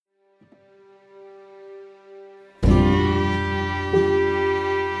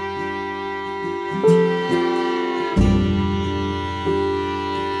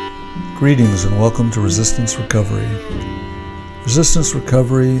Greetings and welcome to Resistance Recovery. Resistance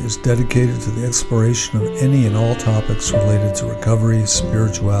Recovery is dedicated to the exploration of any and all topics related to recovery,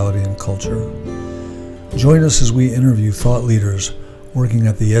 spirituality, and culture. Join us as we interview thought leaders working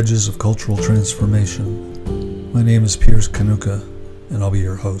at the edges of cultural transformation. My name is Piers Kanuka, and I'll be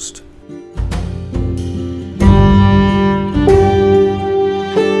your host.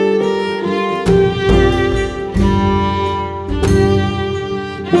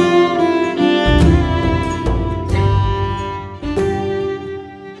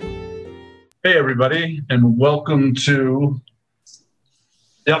 Hey everybody, and welcome to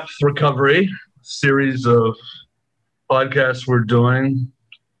Depth Recovery, series of podcasts we're doing.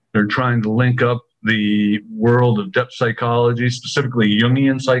 They're trying to link up the world of depth psychology, specifically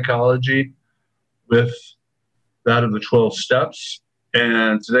Jungian psychology, with that of the 12 steps.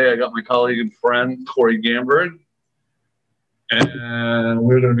 And today I got my colleague and friend, Corey Gamberg, and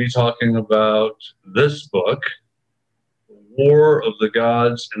we're going to be talking about this book, War of the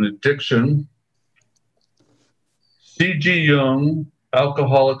Gods and Addiction, C.G. Jung,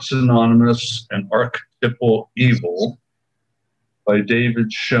 Alcoholics Anonymous, and Archetypal Evil by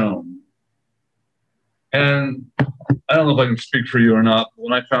David Schoen. And I don't know if I can speak for you or not, but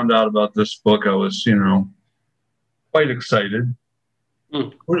when I found out about this book, I was, quite excited.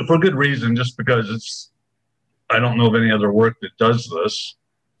 For good reason, just because I don't know of any other work that does this.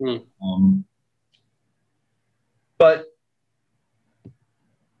 But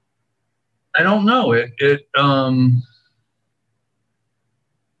I don't know.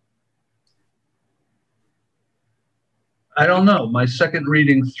 I don't know. My second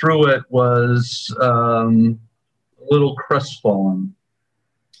reading through it was a little crestfallen.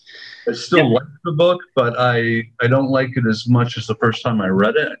 I still like the book, but I don't like it as much as the first time I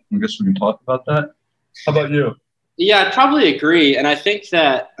read it. I guess we can talk about that. How about you? Yeah, I'd probably agree. And I think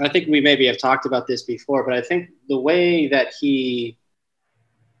we maybe have talked about this before, but I think the way that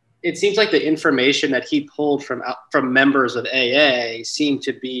it seems like the information that he pulled from members of AA seemed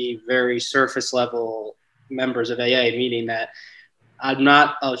to be very surface level members of AA, meaning that I'm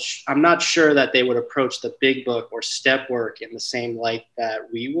not sure that they would approach the big book or step work in the same light that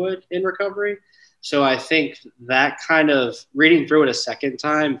we would in recovery. So I think that kind of reading through it a second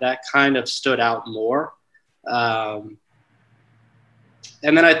time, that kind of stood out more.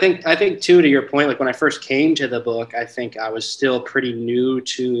 And then I think too, to your point, like when I first came to the book, I think I was still pretty new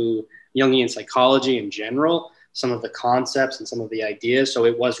to Jungian psychology in general, some of the concepts and some of the ideas. So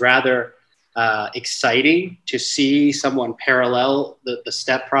it was rather exciting to see someone parallel the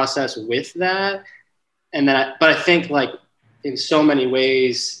step process with that. But I think like in so many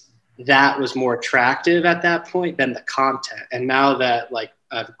ways that was more attractive at that point than the content. And now that like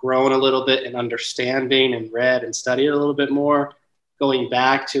I've grown a little bit in understanding and read and studied a little bit more, going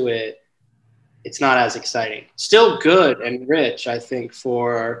back to it, it's not as exciting. Still good and rich, I think,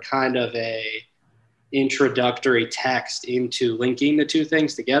 for kind of a introductory text into linking the two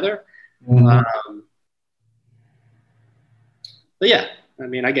things together. But yeah, I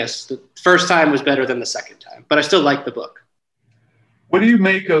mean, I guess the first time was better than the second time, but I still like the book. What do you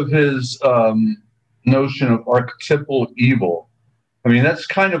make of his notion of archetypal evil? I mean, that's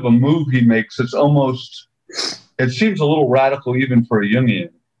kind of a move he makes. It seems a little radical even for a Jungian.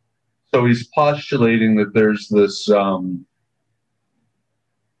 So he's postulating that there's this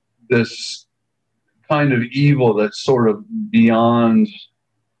kind of evil that's sort of beyond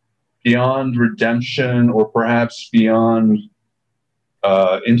redemption, or perhaps beyond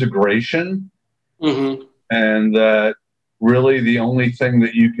integration. And that really the only thing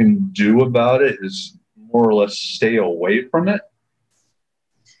that you can do about it is more or less stay away from it.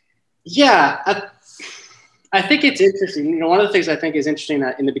 Yeah, I think it's interesting. One of the things I think is interesting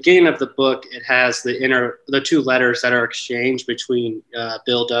that in the beginning of the book, it has the two letters that are exchanged between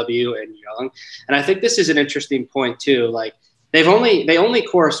Bill W. and Jung. And I think this is an interesting point too. Like they only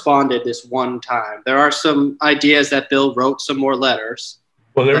corresponded this one time. There are some ideas that Bill wrote some more letters.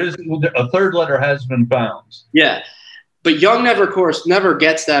 Well, there is a third letter has been found. Yeah, but Jung never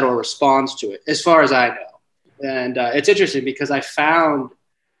gets that or responds to it, as far as I know. And it's interesting because I found,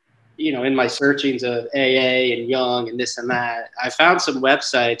 in my searchings of AA and Jung and this and that, I found some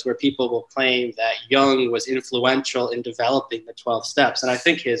websites where people will claim that Jung was influential in developing the 12 steps. And I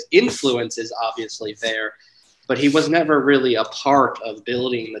think his influence is obviously there, but he was never really a part of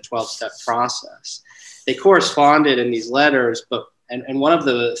building the 12-step process. They corresponded in these letters, and one of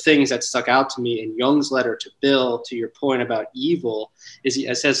the things that stuck out to me in Jung's letter to Bill, to your point about evil, is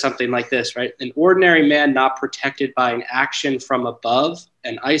it says something like this, right? An ordinary man not protected by an action from above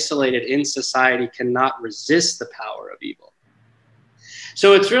and isolated in society cannot resist the power of evil.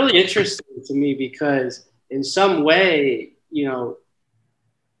 So it's really interesting to me because in some way,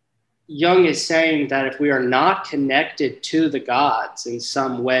 Jung is saying that if we are not connected to the gods in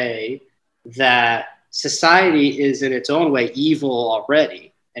some way, that society is in its own way evil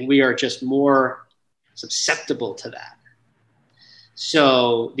already, and we are just more susceptible to that.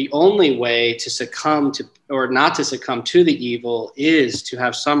 So the only way to succumb to, or not to succumb to the evil, is to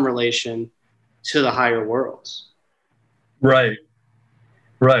have some relation to the higher worlds. Right.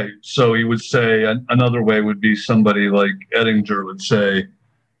 So he would say another way would be somebody like Ettinger would say,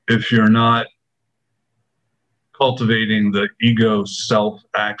 if you're not cultivating the ego self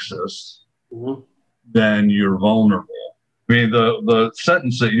axis, then you're vulnerable. I mean, the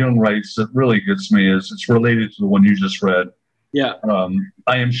sentence that Jung writes that really gets me is, it's related to the one you just read. Yeah.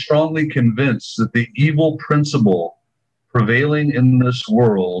 I am strongly convinced that the evil principle prevailing in this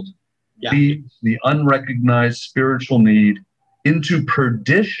world leads the unrecognized spiritual need into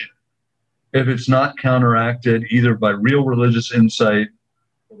perdition if it's not counteracted either by real religious insight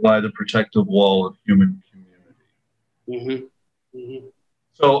or by the protective wall of human community.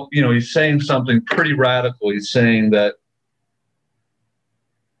 So, he's saying something pretty radical. He's saying that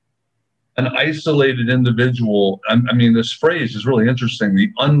an isolated individual, I mean, this phrase is really interesting, the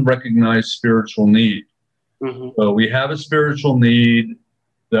unrecognized spiritual need. So we have a spiritual need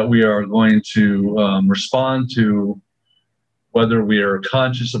that we are going to respond to, whether we are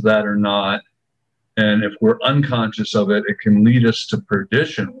conscious of that or not. And if we're unconscious of it, it can lead us to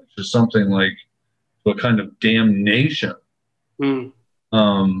perdition, which is something like a kind of damnation. And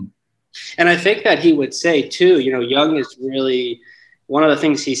I think that he would say, too, Jung is really, one of the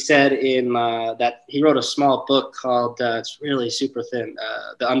things he said in that he wrote a small book called, it's really super thin,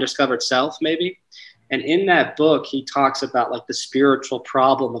 The Undiscovered Self, maybe. And in that book, he talks about like the spiritual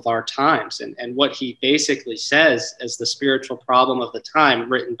problem of our times. And what he basically says as the spiritual problem of the time,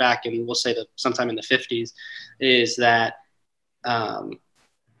 written back in, we'll say sometime in the 50s, is that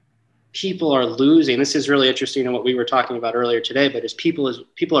people are losing, this is really interesting in what we were talking about earlier today, but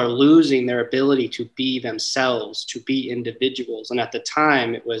people are losing their ability to be themselves, to be individuals. And at the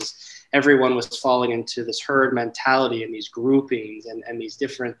time, everyone was falling into this herd mentality and these groupings and these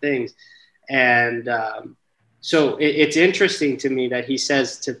different things. And so it's interesting to me that he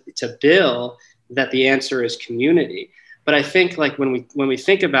says to Bill that the answer is community. But I think like when we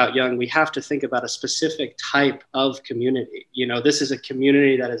think about Jung, we have to think about a specific type of community. This is a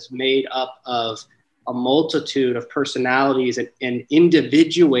community that is made up of a multitude of personalities and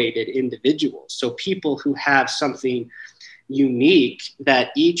individuated individuals. So people who have something unique that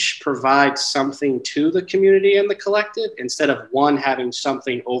each provides something to the community and the collective, instead of one having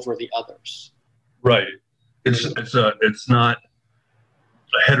something over the others. Right. It's not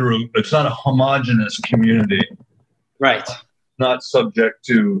a homogeneous community. Right. Not subject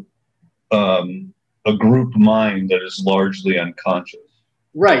to a group mind that is largely unconscious.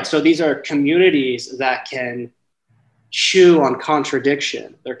 Right. So these are communities that can chew on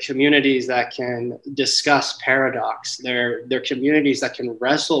contradiction. They're communities that can discuss paradox. They're communities that can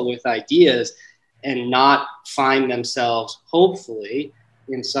wrestle with ideas and not find themselves, hopefully,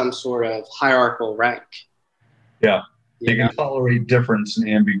 in some sort of hierarchical rank. Yeah. They can tolerate difference and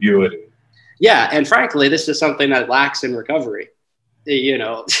ambiguity. Yeah, and frankly, this is something that lacks in recovery.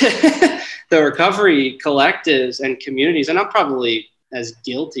 The recovery collectives and communities, and I'm probably as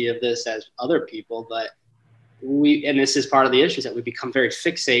guilty of this as other people, but and this is part of the issue, is that we become very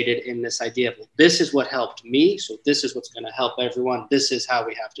fixated in this idea of, well, this is what helped me, so this is what's going to help everyone. This is how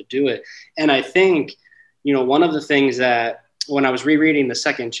we have to do it. And I think, one of the things that when I was rereading the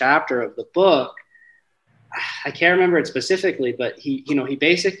second chapter of the book, I can't remember it specifically, but he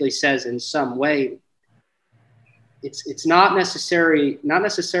basically says in some way, it's not necessarily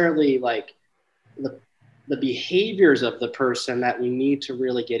like the behaviors of the person that we need to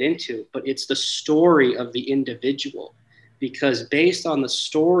really get into, but it's the story of the individual, because based on the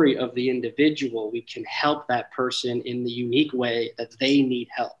story of the individual, we can help that person in the unique way that they need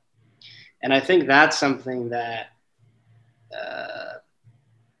help. And I think that's something that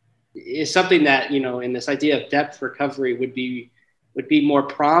is something that, in this idea of depth recovery would be more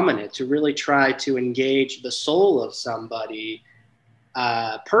prominent, to really try to engage the soul of somebody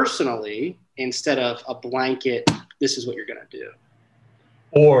personally, instead of a blanket, this is what you're going to do.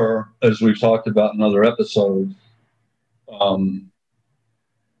 Or, as we've talked about in other episodes,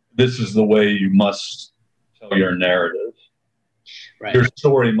 this is the way you must tell your narrative. Right. Your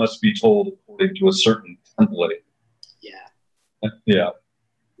story must be told according to a certain template. Yeah. Yeah.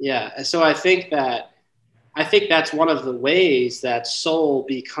 Yeah. So I think that's one of the ways that soul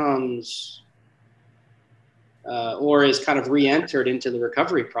becomes or is kind of re-entered into the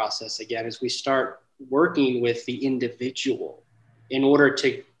recovery process again as we start working with the individual in order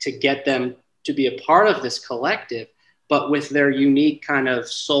to get them to be a part of this collective, but with their unique kind of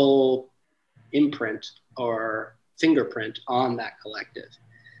soul imprint or fingerprint on that collective.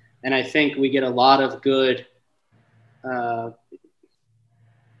 And I think we get a lot of good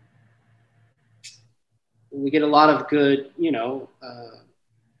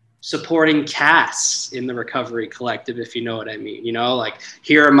supporting casts in the recovery collective, if you know what I mean. You know, like,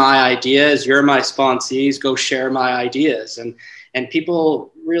 here are my ideas, you're my sponsees, go share my ideas. And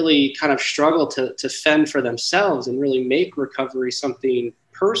people really kind of struggle to fend for themselves and really make recovery something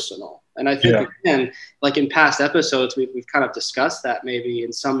personal. And I think, again, like in past episodes, we've kind of discussed that maybe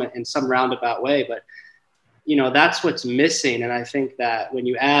in some roundabout way, but you know, that's what's missing. And I think that when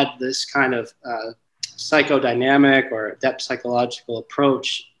you add this kind of psychodynamic or depth psychological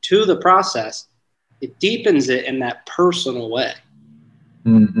approach to the process, it deepens it in that personal way.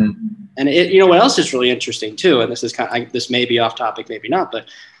 Mm-hmm. And you know what else is really interesting too, and this is this may be off topic, maybe not, but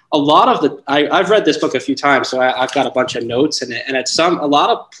a lot of I've read this book a few times, so I've got a bunch of notes in it, and at a lot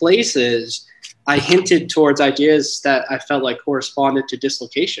of places I hinted towards ideas that I felt like corresponded to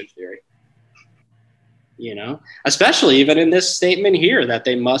dislocation theory. You know, especially even in this statement here that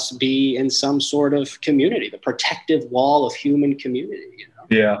they must be in some sort of community, the protective wall of human community. You know?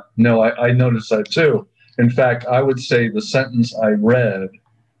 Yeah, no, I noticed that too. In fact, I would say the sentence I read,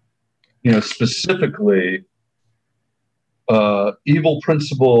 you know, specifically, evil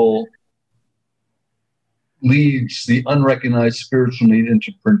principle leads the unrecognized spiritual need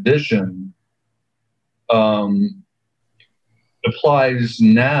into perdition, applies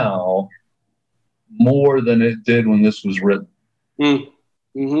now more than it did when this was written.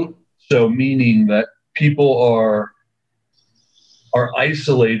 Mm-hmm. So meaning that people are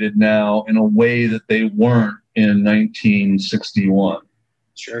isolated now in a way that they weren't in 1961.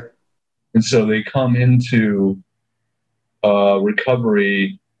 Sure. And so they come into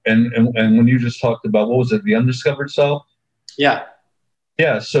recovery, and when you just talked about, what was it, the undiscovered self? Yeah.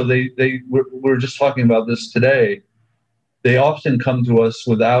 Yeah, so we're just talking about this today. They often come to us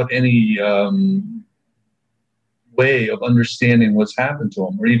without any way of understanding what's happened to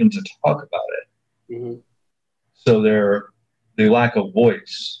them, or even to talk about it. Mm-hmm. So they lack a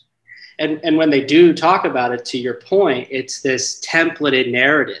voice. And when they do talk about it, to your point, it's this templated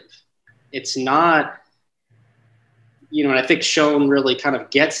narrative. It's not, you know, and I think Schoen really kind of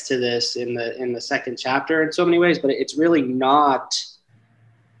gets to this in the second chapter in so many ways, but it's really not,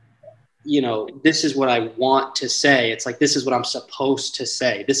 you know, this is what I want to say. It's like, this is what I'm supposed to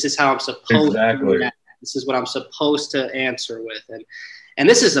say. This is how I'm supposed to react. This is what I'm supposed to answer with. And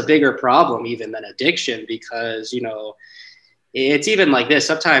this is a bigger problem even than addiction, because, you know, it's even like this.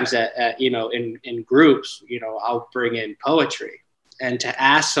 Sometimes at you know, in groups, you know, I'll bring in poetry, and to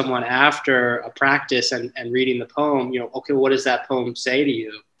ask someone after a practice and reading the poem, you know, okay, what does that poem say to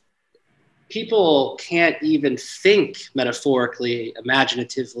you? People can't even think metaphorically,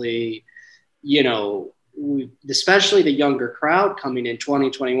 imaginatively, you know, especially the younger crowd coming in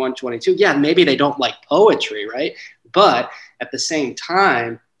 20, 21, 22. Yeah, maybe they don't like poetry, right? But at the same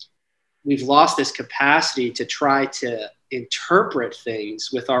time, we've lost this capacity to try to interpret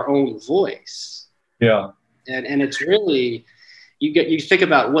things with our own voice. Yeah. And it's really, you think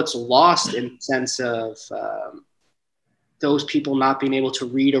about what's lost in the sense of those people not being able to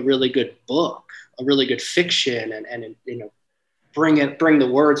read a really good book, a really good fiction, and you know, bring the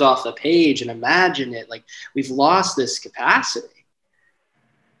words off the page and imagine it. Like, we've lost this capacity.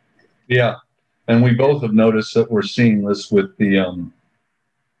 Yeah. And we both have noticed that we're seeing this with the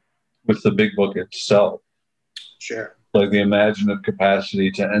big book itself. Sure. Like the imaginative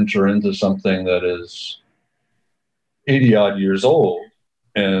capacity to enter into something that is 80 odd years old,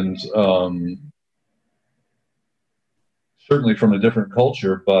 and certainly from a different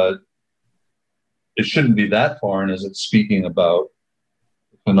culture, but it shouldn't be that foreign as it's speaking about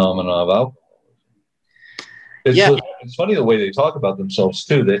the phenomena of alcoholism. It's funny the way they talk about themselves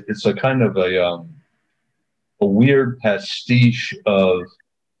too. That it's a kind of a weird pastiche of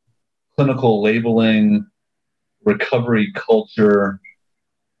clinical labeling, recovery culture,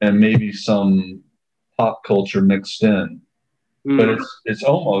 and maybe some pop culture mixed in. But it's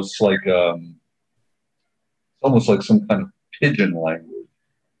almost like some kind of pidgin language.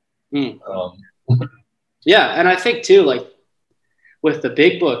 Yeah, and I think too, like with the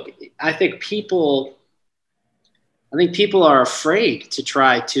big book, I think people are afraid to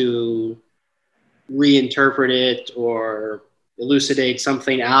try to reinterpret it or elucidate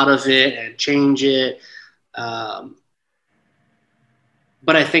something out of it and change it. But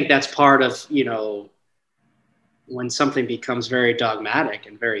I think that's part of, you know, when something becomes very dogmatic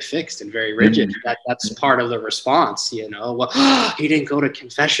and very fixed and very rigid, that's part of the response, you know. Well, he didn't go to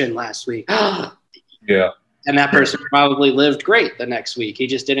confession last week. Yeah. And that person probably lived great the next week. He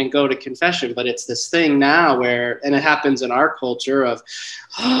just didn't go to confession. But it's this thing now where, and it happens in our culture of,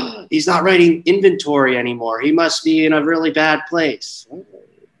 he's not writing inventory anymore. He must be in a really bad place.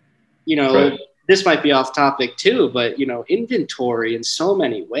 You know, right. This might be off topic too, but, you know, inventory in so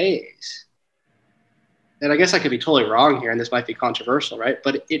many ways. And I guess I could be totally wrong here, and this might be controversial, right?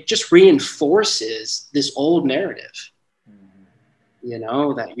 But it just reinforces this old narrative. You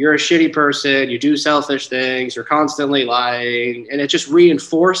know, that you're a shitty person, you do selfish things, you're constantly lying, and it just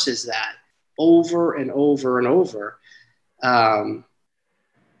reinforces that over and over and over.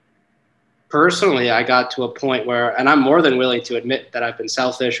 Personally, I got to a point where, and I'm more than willing to admit that I've been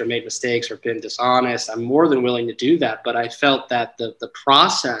selfish or made mistakes or been dishonest. I'm more than willing to do that, but I felt that the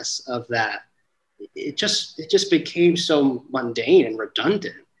process of that, it just became so mundane and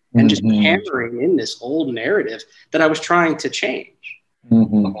redundant. And just hammering in this old narrative that I was trying to change.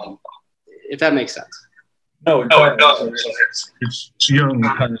 If that makes sense. No, it doesn't. It's Jung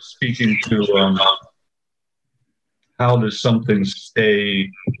kind of speaking to how does something stay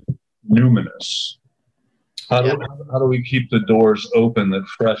numinous? How do we keep the doors open that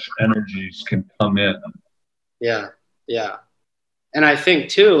fresh energies can come in? Yeah. And I think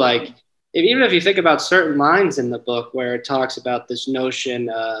too, like, even if you think about certain lines in the book where it talks about this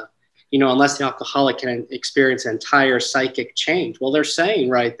notion, you know, unless the alcoholic can experience an entire psychic change. Well, they're saying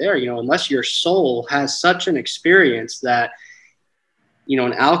right there, you know, unless your soul has such an experience that, you know,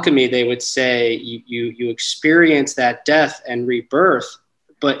 in alchemy, they would say you experience that death and rebirth,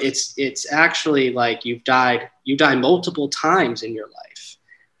 but it's actually like you die multiple times in your life.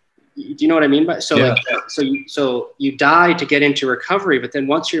 Do you know what I mean? So you die to get into recovery, but then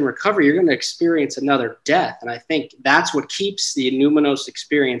once you're in recovery, you're going to experience another death. And I think that's what keeps the numinous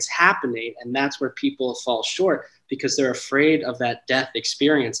experience happening. And that's where people fall short, because they're afraid of that death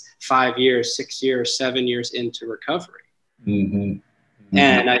experience 5 years, 6 years, 7 years into recovery. And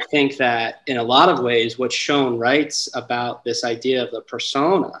I think that in a lot of ways, what Schoen writes about this idea of the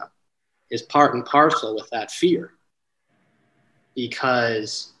persona is part and parcel with that fear.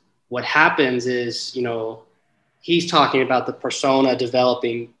 Because what happens is, you know, he's talking about the persona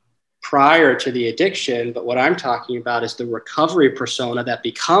developing prior to the addiction, but what I'm talking about is the recovery persona that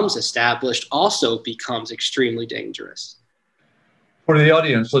becomes established also becomes extremely dangerous. For the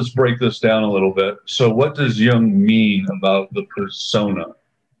audience, let's break this down a little bit. So what does Jung mean about the persona?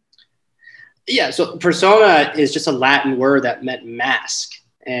 Yeah, so persona is just a Latin word that meant mask.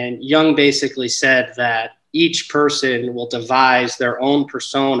 And Jung basically said that each person will devise their own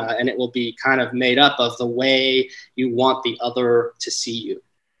persona, and it will be kind of made up of the way you want the other to see you.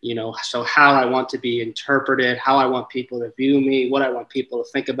 You know, so how I want to be interpreted, how I want people to view me, what I want people to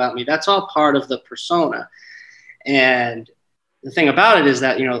think about me, that's all part of the persona. And the thing about it is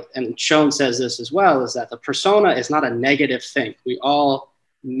that, you know, and Schoen says this as well, is that the persona is not a negative thing. We all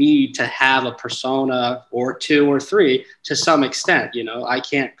need to have a persona or two or three to some extent. You know, I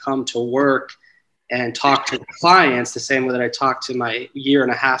can't come to work and talk to clients the same way that I talk to my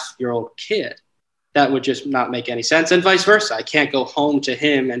 1.5-year-old kid. That would just not make any sense. And vice versa. I can't go home to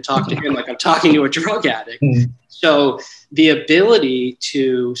him and talk to him like I'm talking to a drug addict. So the ability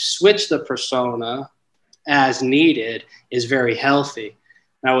to switch the persona as needed is very healthy.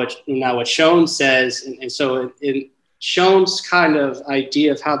 Now what Schoen says, and so in Schoen's kind of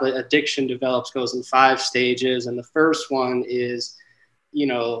idea of how the addiction develops goes in 5 stages. And the first one is, you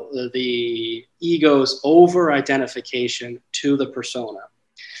know, the ego's over-identification to the persona.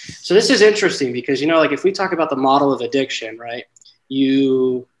 So this is interesting because, you know, like if we talk about the model of addiction, right,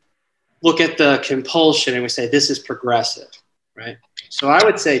 you look at the compulsion and we say this is progressive, right? So I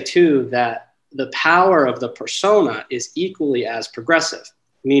would say, too, that the power of the persona is equally as progressive,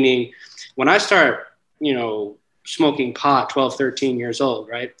 meaning when I start, you know, smoking pot 12, 13 years old,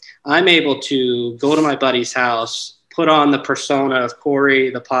 right, I'm able to go to my buddy's house, put on the persona of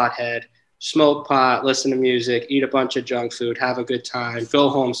Corey, the pothead, smoke pot, listen to music, eat a bunch of junk food, have a good time, go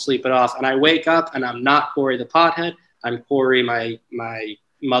home, sleep it off. And I wake up and I'm not Corey, the pothead. I'm Corey, my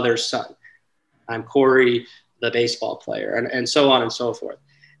mother's son. I'm Corey, the baseball player, and so on and so forth.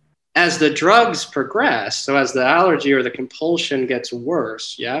 As the drugs progress, so as the allergy or the compulsion gets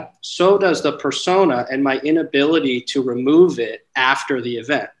worse, yeah, so does the persona and my inability to remove it after the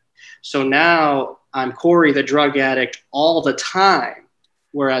event. So now I'm Corey, the drug addict, all the time,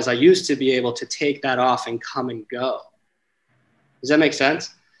 whereas I used to be able to take that off and come and go. Does that make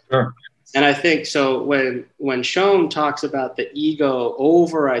sense? Sure. And I think so when Schoen talks about the ego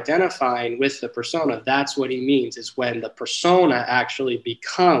over-identifying with the persona, that's what he means, is when the persona actually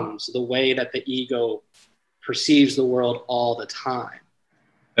becomes the way that the ego perceives the world all the time.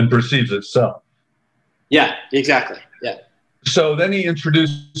 And perceives itself. Yeah, exactly. Yeah. So then he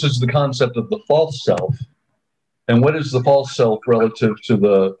introduces the concept of the false self. And what is the false self relative to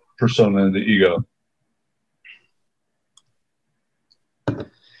the persona and the ego?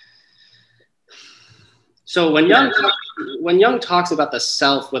 So when Jung talks about the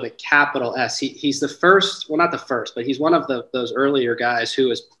self with a capital S, he's the first, well, not the first, but he's one of those earlier guys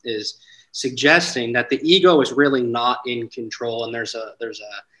who is suggesting that the ego is really not in control. And there's a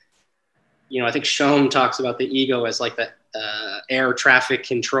I think Schoen talks about the ego as like the air traffic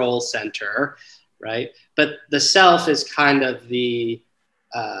control center, right? But the self is kind of the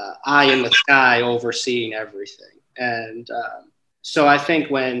eye in the sky overseeing everything. And so I think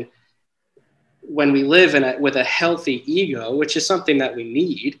when we live with a healthy ego, which is something that we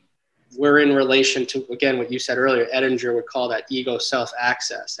need, we're in relation to, again, what you said earlier, Edinger would call that ego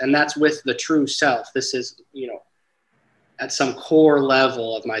self-access. And that's with the true self. This is, at some core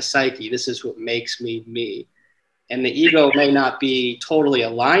level of my psyche, this is what makes me me. And the ego may not be totally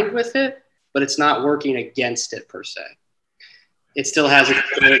aligned with it, but it's not working against it per se. It still has the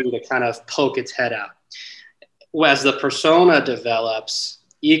ability to kind of poke its head out. As the persona develops,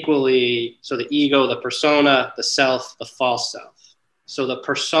 equally, so the ego, the persona, the self, the false self. So the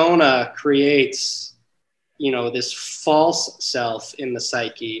persona creates, this false self in the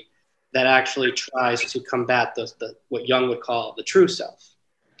psyche that actually tries to combat the what Jung would call the true self.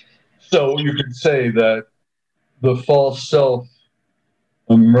 So you could say that the false self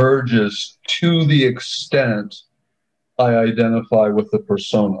emerges to the extent I identify with the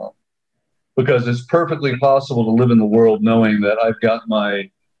persona. Because it's perfectly possible to live in the world knowing that I've got my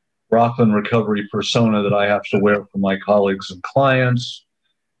Rockland recovery persona that I have to wear for my colleagues and clients,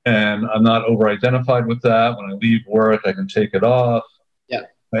 and I'm not over-identified with that. When I leave work, I can take it off. Yeah.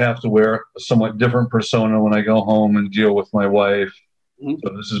 I have to wear a somewhat different persona when I go home and deal with my wife. Mm-hmm.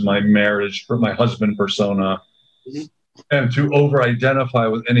 So this is my marriage, for my husband persona. Mm-hmm. And to over-identify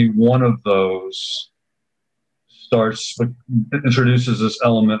with any one of those introduces this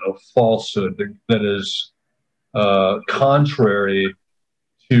element of falsehood that is contrary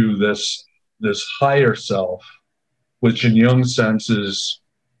to this higher self, which in Jung's sense is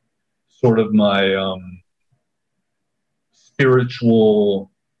sort of my spiritual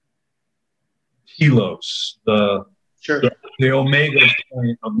telos, the omega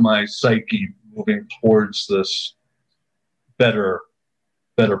point of my psyche, moving towards this better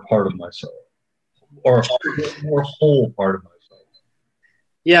part of myself, or a more whole part of myself.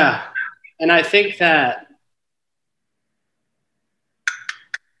 Yeah, and I think that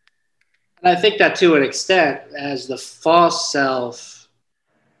to an extent, as the false self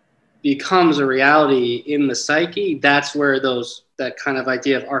becomes a reality in the psyche, that's where that kind of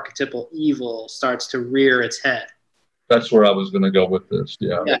idea of archetypal evil starts to rear its head. That's where I was going to go with this.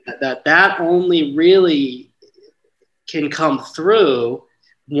 Yeah. That only really can come through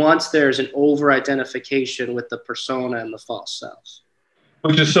once there's an over-identification with the persona and the false self.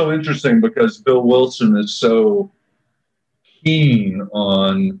 Which is so interesting because Bill Wilson is so keen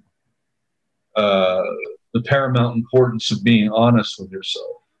on the paramount importance of being honest with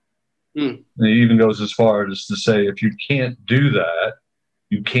yourself. And he even goes as far as to say, if you can't do that,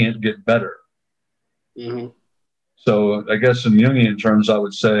 you can't get better. Mm-hmm. So I guess in Jungian terms, I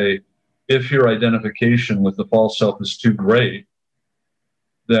would say, if your identification with the false self is too great,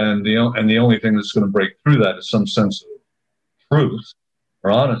 then the only thing that's going to break through that is some sense of truth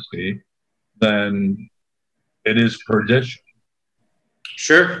or honesty, then it is perdition.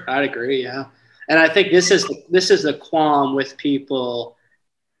 Sure, I'd agree. Yeah, and I think this is the qualm with people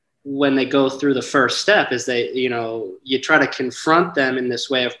when they go through the first step, is you try to confront them in this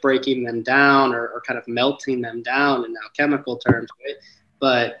way of breaking them down or kind of melting them down in alchemical terms, right?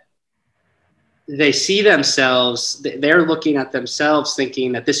 But they see themselves, they're looking at themselves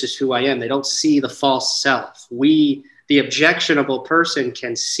thinking that this is who I am. They don't see the false self. The objectionable person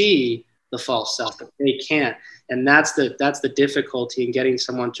can see the false self, but they can't. And that's the difficulty in getting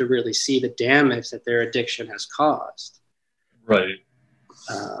someone to really see the damage that their addiction has caused. Right.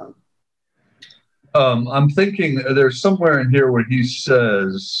 I'm thinking there's somewhere in here where he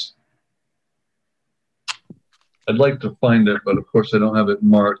says, I'd like to find it, but of course I don't have it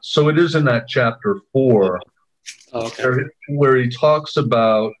marked. So it is in that chapter 4, where he talks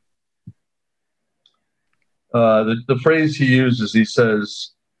about the phrase he uses. He says,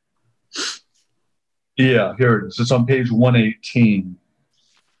 yeah, here it is. It's on page 118.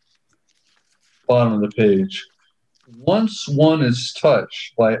 bottom of the page. Once one is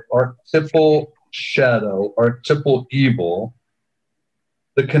touched by archetypal shadow, archetypal evil,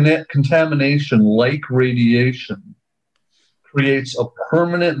 the contamination, like radiation, creates a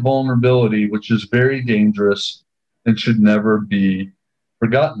permanent vulnerability which is very dangerous and should never be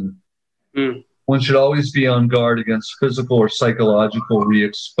forgotten. Mm. One should always be on guard against physical or psychological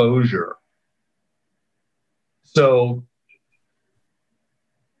re-exposure. So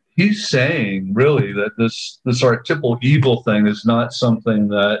he's saying really that this archetypal evil thing is not something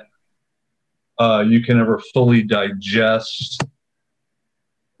that you can ever fully digest,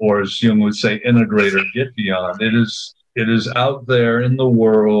 or as Jung would say, integrate or get beyond. It is out there in the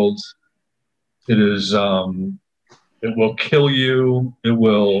world. It is it will kill you. It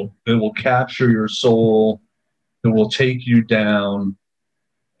will capture your soul. It will take you down.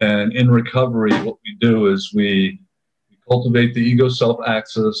 And in recovery, what we do is we cultivate the ego self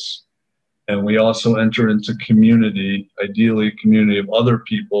axis, and we also enter into community, ideally a community of other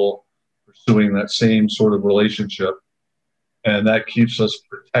people pursuing that same sort of relationship. And that keeps us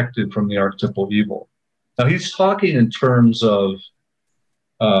protected from the archetypal evil. Now, he's talking in terms of,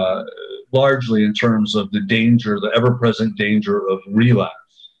 largely in terms of the danger, the ever-present danger of relapse.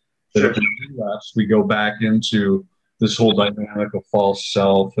 That if we relapse, we go back into this whole dynamic of false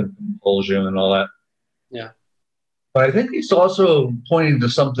self and compulsion and all that. Yeah. But I think he's also pointing to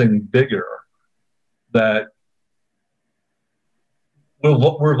something bigger, that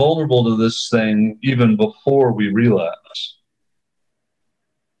we're vulnerable to this thing even before we relapse.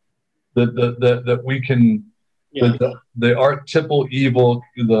 That we can, Yeah. the archetypal evil,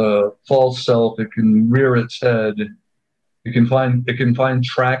 the false self, it can rear its head. It can find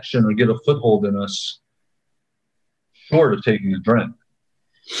traction or get a foothold in us, short of taking a drink.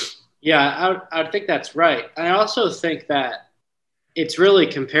 Yeah, I think that's right. I also think that it's really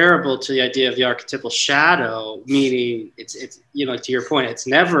comparable to the idea of the archetypal shadow, meaning it's to your point, it's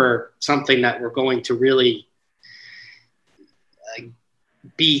never something that we're going to really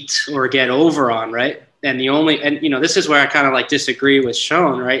beat or get over on, right? And this is where I kind of like disagree with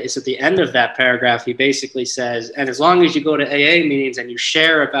Schoen, right? Is at the end of that paragraph, he basically says, and as long as you go to AA meetings and you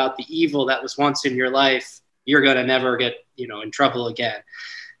share about the evil that was once in your life, you're going to never get, in trouble again.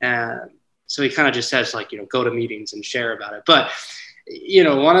 So he kind of just says like, go to meetings and share about it. But,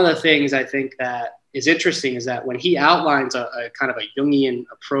 one of the things I think that is interesting is that when he outlines a kind of a Jungian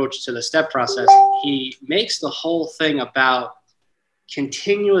approach to the step process, he makes the whole thing about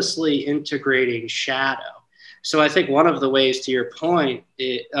continuously integrating shadow. So I think one of the ways, to your point,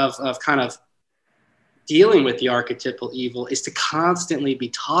 of kind of dealing with the archetypal evil is to constantly be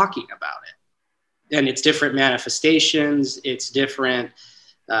talking about it. And it's different manifestations, it's different,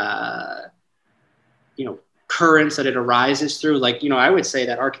 currents that it arises through. Like, I would say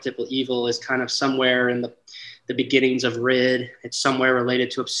that archetypal evil is kind of somewhere in the beginnings of RID. It's somewhere related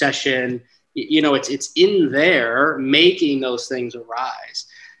to obsession. It's in there making those things arise.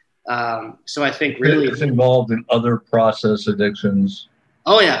 So I think really it's involved in other process addictions.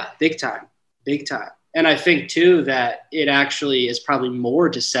 Oh yeah, big time. And I think too that it actually is probably more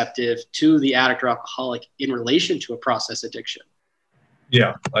deceptive to the addict or alcoholic in relation to a process addiction.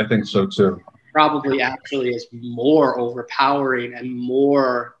 Yeah, I think so too. Probably actually is more overpowering and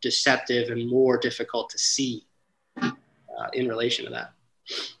more deceptive and more difficult to see in relation to that.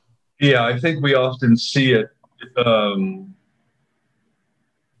 Yeah, I think we often see it,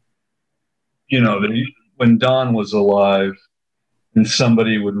 when Don was alive and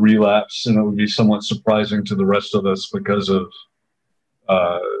somebody would relapse, and it would be somewhat surprising to the rest of us because of,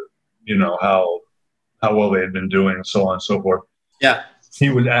 how well they had been doing and so on and so forth. Yeah. He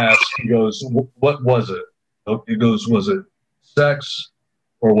would ask, he goes, what was it? He goes, was it sex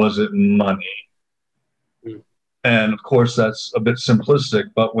or was it money? Mm. And of course, that's a bit simplistic,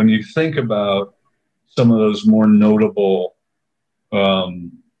 but when you think about some of those more notable,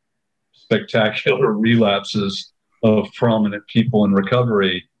 spectacular relapses of prominent people in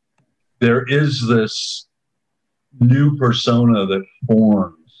recovery, there is this new persona that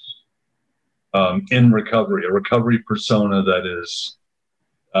forms in recovery, a recovery persona that is,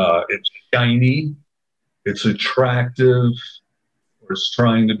 it's shiny, it's attractive, or it's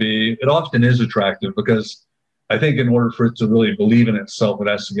trying to be. It often is attractive because I think in order for it to really believe in itself, it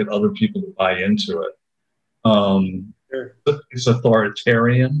has to get other people to buy into it. Sure. It's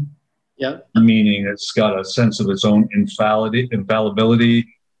authoritarian, meaning it's got a sense of its own infallibility,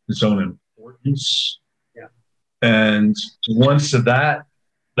 its own importance. Yeah. And once that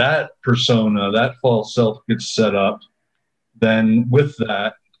persona, that false self gets set up, then with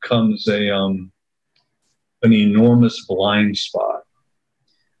that comes an enormous blind spot.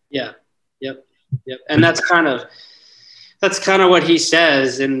 Yeah. Yep. Yep. And that's kind of what he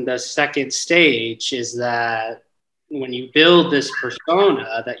says in the second stage, is that when you build this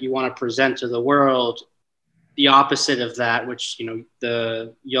persona that you want to present to the world, the opposite of that, which, you know,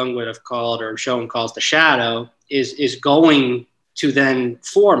 the Jung would have called, or Schoen calls, the shadow, is going to then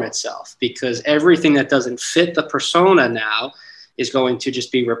form itself, because everything that doesn't fit the persona now is going to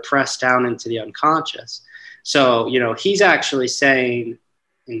just be repressed down into the unconscious. So, you know, he's actually saying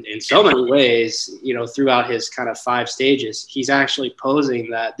in so many ways, you know, throughout his kind of 5 stages, he's actually posing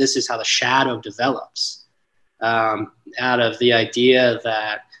that this is how the shadow develops, out of the idea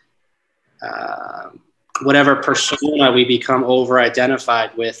that whatever persona we become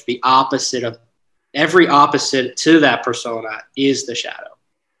over-identified with, the opposite of every opposite to that persona is the shadow.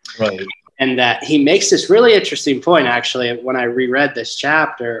 Right. And that he makes this really interesting point, actually, when I reread this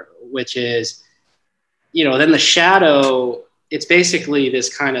chapter, which is, you know, then the shadow, it's basically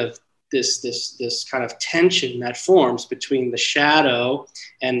this kind of tension that forms between the shadow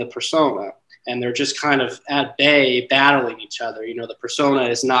and the persona. And they're just kind of at bay, battling each other. You know, the persona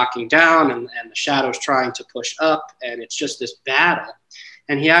is knocking down and the shadow's trying to push up, and it's just this battle.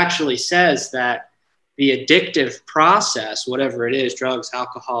 And he actually says that the addictive process, whatever it is, drugs,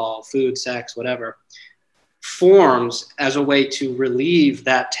 alcohol, food, sex, whatever, forms as a way to relieve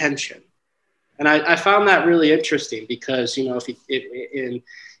that tension. And I found that really interesting, because, you know,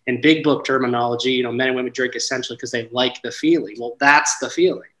 in big book terminology, you know, men and women drink essentially because they like the feeling. Well, that's the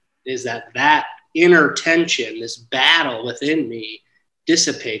feeling, is that inner tension, this battle within me,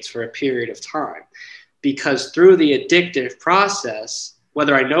 dissipates for a period of time. Because through the addictive process,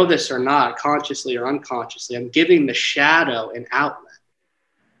 whether I know this or not, consciously or unconsciously, I'm giving the shadow an outlet.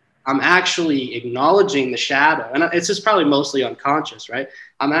 I'm actually acknowledging the shadow. And it's just probably mostly unconscious, right?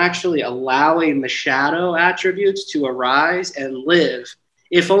 I'm actually allowing the shadow attributes to arise and live,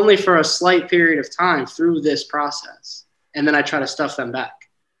 if only for a slight period of time, through this process. And then I try to stuff them back.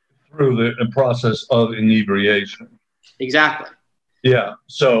 Through the process of inebriation. Exactly. Yeah.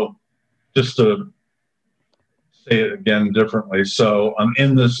 So just to say it again differently. So I'm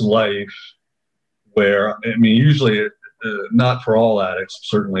in this life where, I mean, usually, not for all addicts,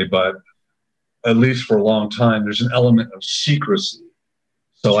 certainly, but at least for a long time, there's an element of secrecy.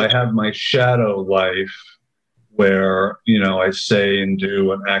 So I have my shadow life where, you know, I say and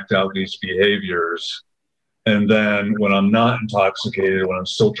do and act out these behaviors. And then when I'm not intoxicated, when I'm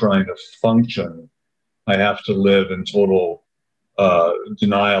still trying to function, I have to live in total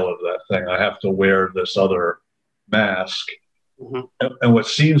denial of that thing. I have to wear this other mask. Mm-hmm. And what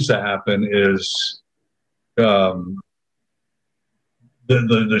seems to happen is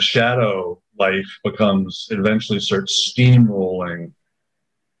the shadow life eventually starts steamrolling.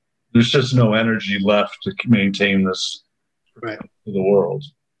 There's just no energy left to maintain this right to the world.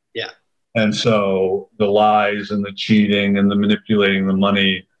 Yeah. And so the lies and the cheating and the manipulating the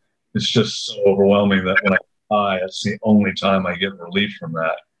money, it's just so overwhelming that when I die, it's the only time I get relief from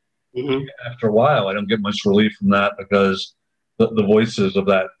that. Mm-hmm. After a while, I don't get much relief from that, because the voices of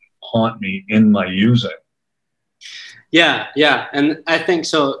that haunt me in my using. Yeah. And I think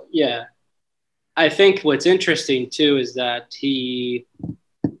so, yeah. I think what's interesting too is that he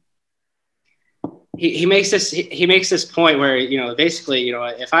makes this point where, you know, basically, you know,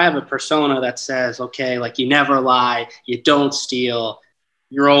 if I have a persona that says, okay, like, you never lie, you don't steal,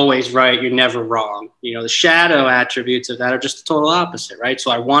 you're always right, you're never wrong. You know, the shadow attributes of that are just the total opposite, right?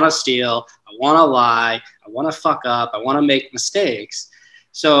 So I want to steal, I want to lie, I want to fuck up, I want to make mistakes.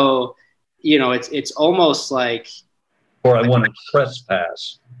 So, you know, it's almost like, or I want to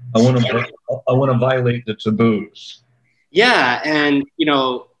trespass. I want to violate the taboos. Yeah, and, you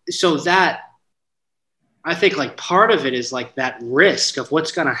know, so that, I think, like, part of it is like that risk of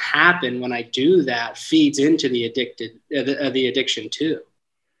what's going to happen when I do that feeds into the addiction too.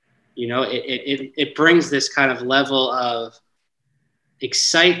 You know, it brings this kind of level of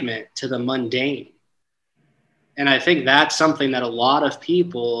excitement to the mundane. And I think that's something that a lot of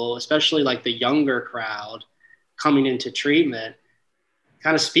people, especially like the younger crowd coming into treatment,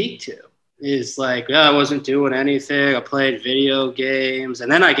 kind of speak to. Is like, I wasn't doing anything. I played video games,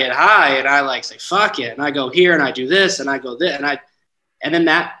 and then I get high and I like say, fuck it. And I go here and I do this and I go this and then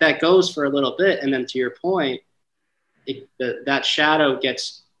that goes for a little bit. And then to your point, that shadow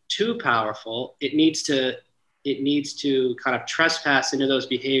gets too powerful. It needs to kind of trespass into those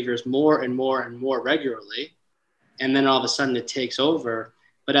behaviors more and more and more regularly. And then all of a sudden it takes over.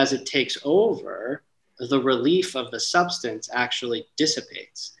 But as it takes over, the relief of the substance actually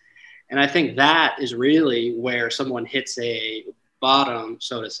dissipates. And I think that is really where someone hits a bottom,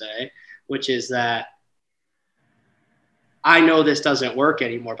 so to say, which is that I know this doesn't work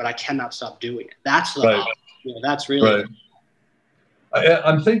anymore, but I cannot stop doing it. That's the Right. That's really Right.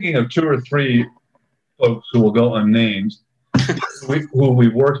 I'm thinking of 2 or 3 folks who will go unnamed, who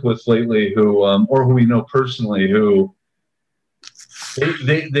we've worked with lately, who or who we know personally, who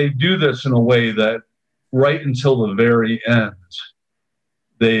they do this in a way that right until the very end,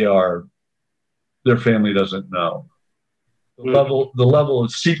 their family doesn't know. The level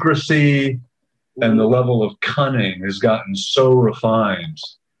of secrecy and the level of cunning has gotten so refined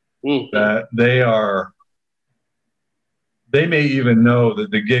that they may even know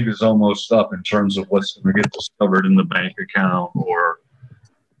that the gig is almost up in terms of what's going to get discovered in the bank account or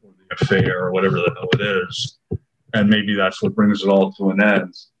the affair or whatever the hell it is. And maybe that's what brings it all to an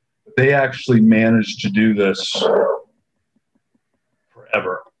end. But they actually managed to do this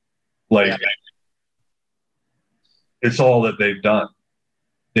forever. Like, it's all that they've done.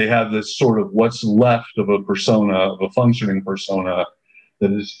 They have this sort of what's left of a persona, of a functioning persona,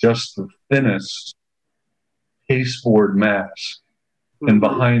 that is just the thinnest pasteboard mask. And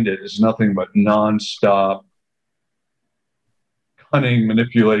behind it is nothing but nonstop cunning,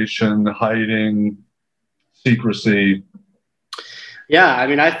 manipulation, hiding, secrecy. Yeah, I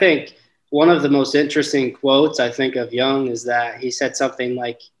mean, I think one of the most interesting quotes I think of Jung is that he said something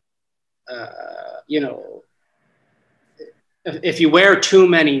like, if you wear too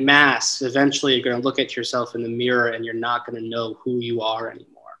many masks, eventually you're going to look at yourself in the mirror and you're not going to know who you are anymore.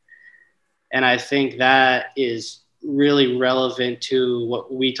 And I think that is really relevant to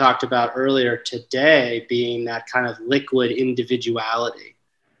what we talked about earlier today, being that kind of liquid individuality.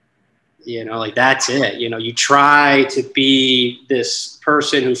 Like that's it. You try to be this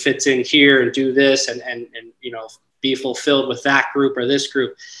person who fits in here and do this and be fulfilled with that group or this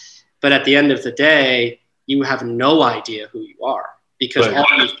group. But at the end of the day, you have no idea who you are because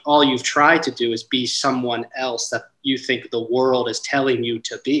all you've tried to do is be someone else that you think the world is telling you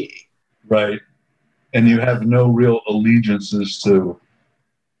to be. Right. And you have no real allegiances to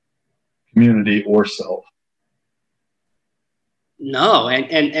community or self. No.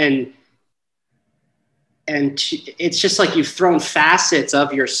 And it's just like you've thrown facets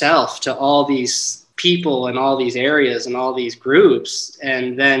of yourself to all these people and all these areas and all these groups,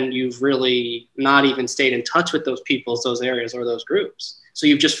 and then you've really not even stayed in touch with those people, those areas, or those groups. So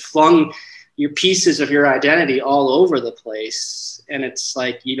you've just flung your pieces of your identity all over the place, and it's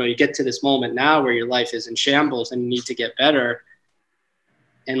like, you get to this moment now where your life is in shambles and you need to get better,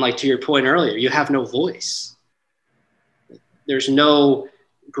 and like to your point earlier, you have no voice. There's no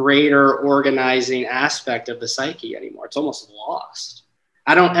greater organizing aspect of the psyche anymore. It's almost lost.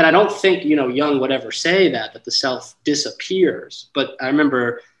 I don't think, Jung would ever say that the self disappears. But I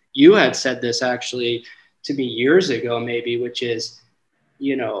remember you had said this actually to me years ago, maybe, which is,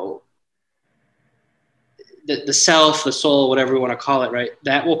 the self, the soul, whatever you want to call it, right?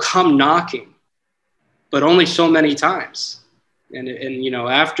 That will come knocking, but only so many times. And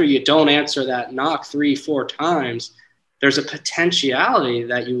after you don't answer that knock 3-4 times, there's a potentiality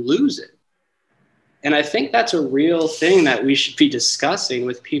that you lose it. And I think that's a real thing that we should be discussing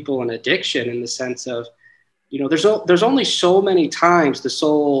with people in addiction, in the sense of, there's only so many times the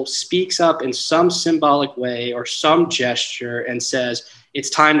soul speaks up in some symbolic way or some gesture and says,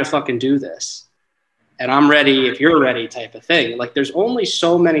 it's time to fucking do this. And I'm ready if you're ready, type of thing. Like, there's only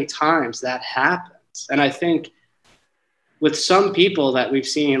so many times that happens. And I think with some people that we've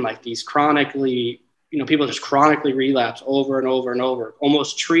seen, like these chronically, people just chronically relapse over and over and over,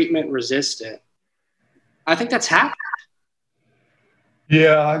 almost treatment resistant. I think that's happened.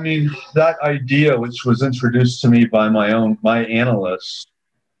 Yeah, I mean, that idea, which was introduced to me by my analyst,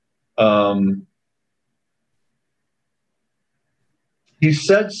 he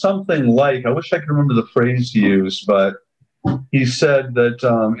said something like, I wish I could remember the phrase he used, but he said that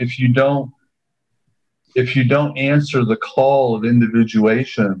if you don't answer the call of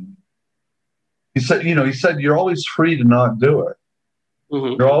individuation, he said you're always free to not do it.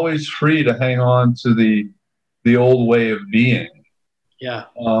 Mm-hmm. You're always free to hang on to the old way of being. Yeah.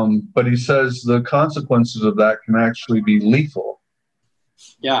 But he says the consequences of that can actually be lethal.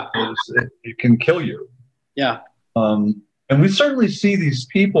 Yeah. It can kill you. Yeah. And we certainly see these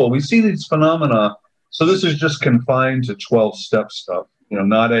people, we see these phenomena. So this is just confined to 12-step stuff,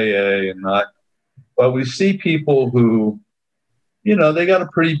 not AA and not, but we see people who, they got a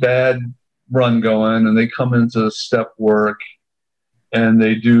pretty bad run going and they come into step work and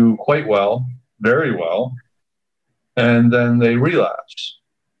they do quite well, very well, and then they relapse.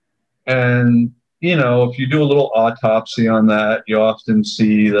 And, if you do a little autopsy on that, you often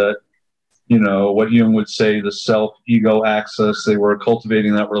see that, what Jung would say, the self-ego axis, they were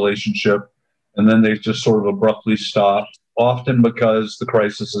cultivating that relationship, and then they just sort of abruptly stopped. often because the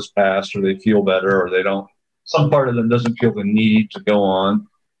crisis has passed, or they feel better, or they don't. Some part of them doesn't feel the need to go on.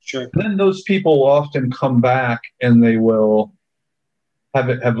 Sure. And then those people often come back, and they will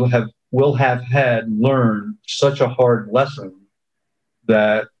will have had learned such a hard lesson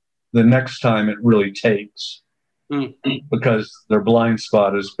that the next time it really takes, because their blind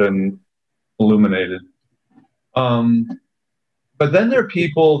spot has been illuminated. But then there are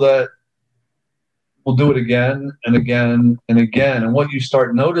people that will do it again and again and again. And what you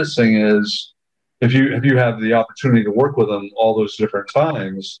start noticing is, if you have the opportunity to work with them all those different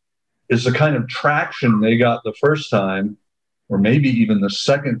times, is the kind of traction they got the first time, or maybe even the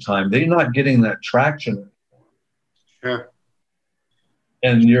second time, they're not getting that traction. Sure.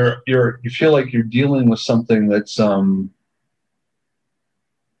 And you feel like you're dealing with something that's I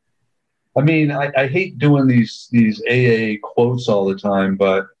hate doing these AA quotes all the time,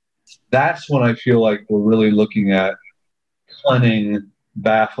 but that's when I feel like we're really looking at cunning,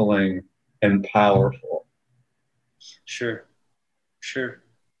 baffling, and powerful. Sure.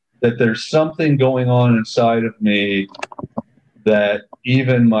 That there's something going on inside of me that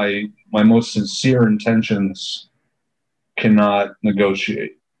even my most sincere intentions cannot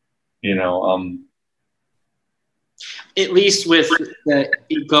negotiate. At least with the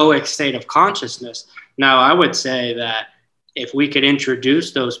egoic state of consciousness. Now, I would say that if we could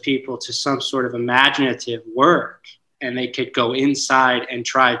introduce those people to some sort of imaginative work, and they could go inside and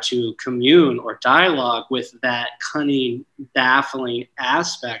try to commune or dialogue with that cunning, baffling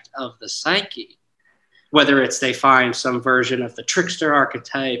aspect of the psyche, whether it's they find some version of the trickster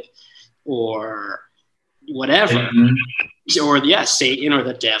archetype or whatever, or Satan or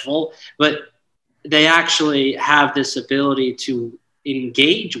the devil, but they actually have this ability to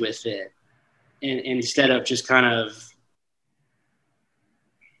engage with it, and instead of just kind of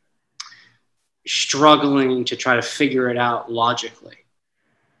struggling to try to figure it out logically,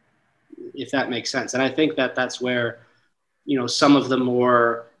 if that makes sense. And I think that that's where, some of the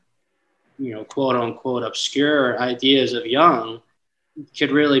more, quote unquote, obscure ideas of Jung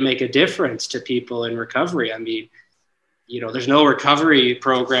could really make a difference to people in recovery. I mean, there's no recovery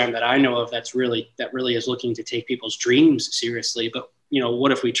program that I know of that really is looking to take people's dreams seriously. But,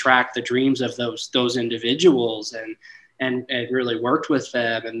 what if we track the dreams of those individuals and really worked with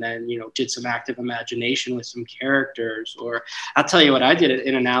them, and then, did some active imagination with some characters? Or I'll tell you what I did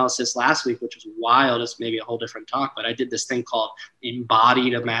in analysis last week, which was wild. It's maybe a whole different talk, but I did this thing called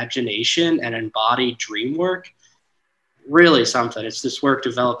embodied imagination and embodied dream work. Really something. It's this work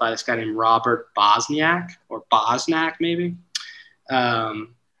developed by this guy named Robert Bosniak, or Bosnak maybe.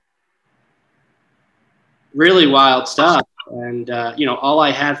 Really wild stuff. And, all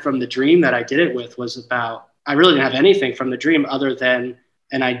I had from the dream that I did it with was about, I really didn't have anything from the dream other than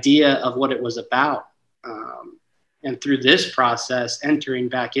an idea of what it was about. And through this process, entering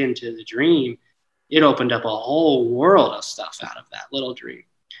back into the dream, it opened up a whole world of stuff out of that little dream.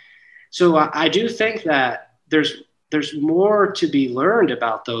 So I do think that there's more to be learned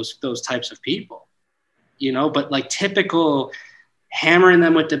about those types of people, but like typical hammering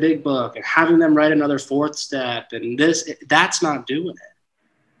them with the big book and having them write another fourth step and that's not doing it.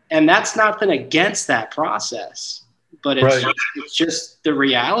 And that's nothing against that process, but it's just the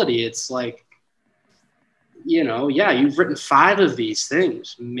reality. It's like, you've written 5 of these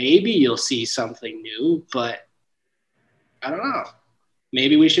things. Maybe you'll see something new, but I don't know.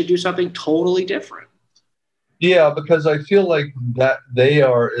 Maybe we should do something totally different. Yeah, because I feel like that they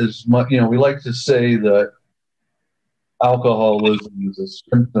are as much, we like to say that alcoholism is a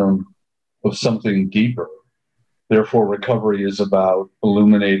symptom of something deeper. Therefore, recovery is about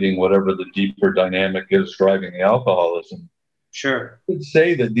illuminating whatever the deeper dynamic is driving the alcoholism. Sure. I would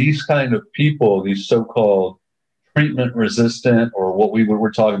say that these kind of people, these so-called treatment resistant, or what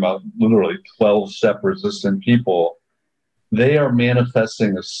we're talking about, literally 12-step resistant people, they are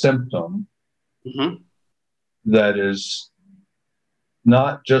manifesting a symptom that is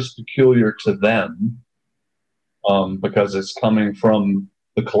not just peculiar to them, because it's coming from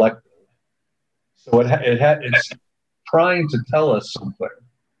the collective. So it's trying to tell us something.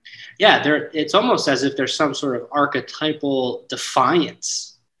 Yeah, it's almost as if there's some sort of archetypal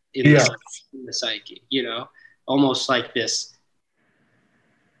defiance in the psyche, almost like this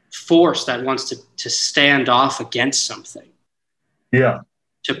force that wants to stand off against something. Yeah.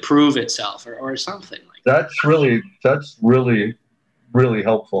 To prove itself or something like that. That's really, really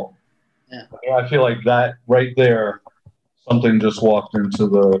helpful. Yeah. I feel like that right there, something just walked into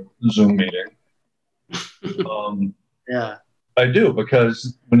the Zoom meeting. Yeah, I do,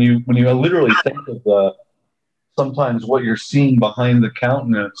 because when you literally think of sometimes what you're seeing behind the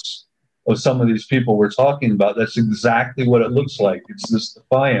countenance of some of these people we're talking about, that's exactly what it looks like. It's this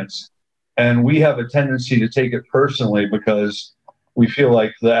defiance. And we have a tendency to take it personally because we feel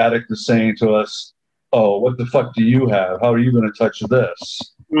like the addict is saying to us, oh, what the fuck do you have? How are you going to touch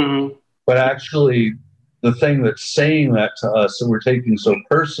this? Mm-hmm. But actually, the thing that's saying that to us that we're taking so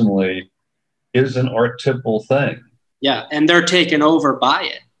personally is an archetypal thing. Yeah, and they're taken over by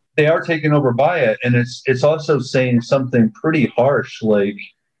it. They are taken over by it. And it's also saying something pretty harsh, like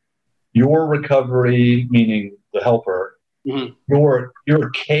your recovery, meaning the helper, mm-hmm. your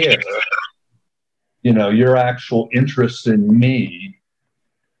care, your actual interest in me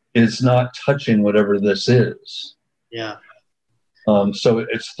is not touching whatever this is. Yeah. So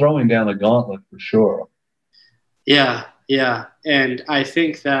it's throwing down a gauntlet for sure. Yeah, yeah. And I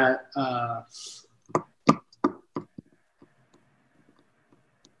think that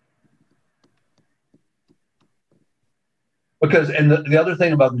because, and the other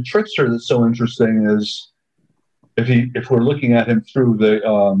thing about the trickster that's so interesting is if we're looking at him through the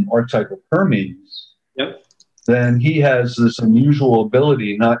archetype of Hermes, yep. then he has this unusual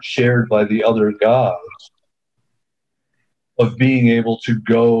ability not shared by the other gods of being able to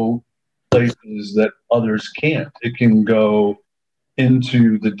go places that others can't. It can go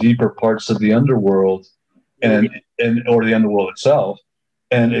into the deeper parts of the underworld and or the underworld itself.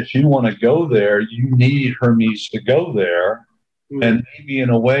 And if you want to go there, you need Hermes to go there. Mm. And maybe in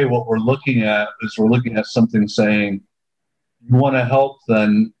a way, what we're looking at is we're looking at something saying, you want to help,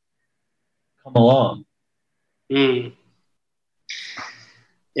 then come along. Mm.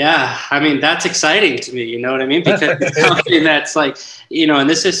 Yeah, I mean, that's exciting to me, you know what I mean? Because it's something that's like, and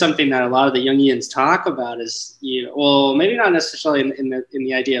this is something that a lot of the Jungians talk about is, well, maybe not necessarily in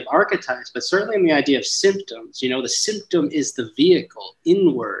the idea of archetypes, but certainly in the idea of symptoms. The symptom is the vehicle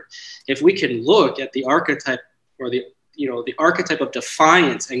inward. If we can look at the archetype or the archetype of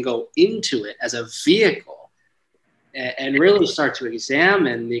defiance and go into it as a vehicle and really start to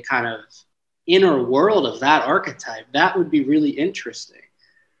examine the kind of inner world of that archetype, that would be really interesting.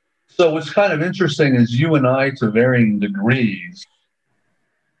 So what's kind of interesting is you and I, to varying degrees,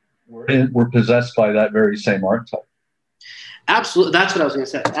 we're possessed by that very same archetype. Absolutely. That's what I was going to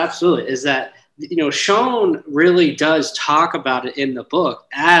say. Absolutely. Is that, Schoen really does talk about it in the book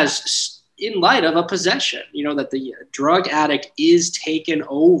as in light of a possession, that the drug addict is taken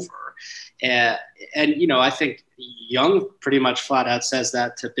over. And I think Jung pretty much flat out says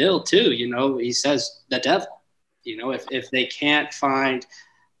that to Bill too. He says the devil, if they can't find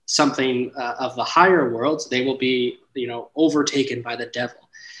something of the higher worlds, they will be, overtaken by the devil.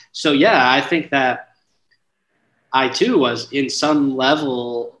 So, yeah, I think that I too was in some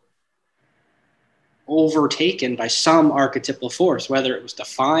level overtaken by some archetypal force, whether it was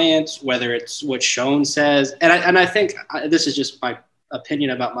defiance, whether it's what Schoen says. And I think this is just my opinion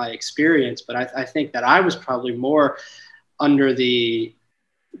about my experience, but I think that I was probably more under the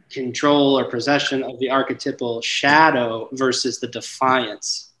control or possession of the archetypal shadow versus the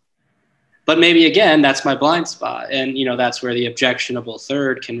defiance. But maybe, again, that's my blind spot. And, that's where the objectionable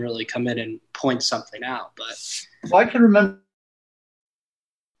third can really come in and point something out. But I can remember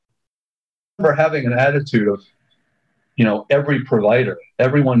having an attitude of, every provider,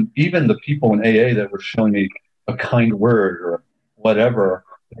 everyone, even the people in AA that were showing me a kind word or whatever,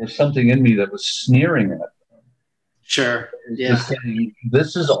 there was something in me that was sneering at them. Sure. Yeah. Saying,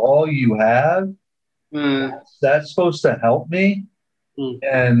 this is all you have? That's supposed to help me?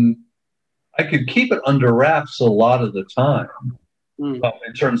 And I could keep it under wraps a lot of the time in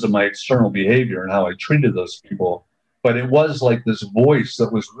terms of my external behavior and how I treated those people. But it was like this voice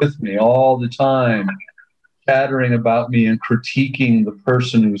that was with me all the time, chattering about me and critiquing the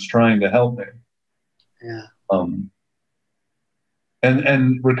person who's trying to help me. Yeah.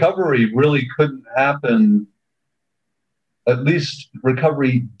 And recovery really couldn't happen. At least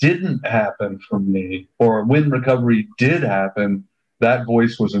recovery didn't happen for me. Or when recovery did happen, that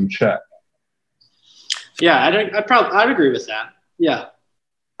voice was in check. Yeah, I'd agree with that. Yeah.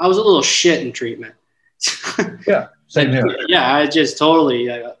 I was a little shit in treatment. Yeah, same here. Yeah, I just totally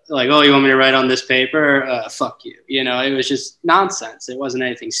like, oh, you want me to write on this paper? Fuck you. It was just nonsense. It wasn't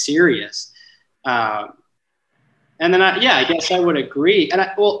anything serious. And then, I guess I would agree. And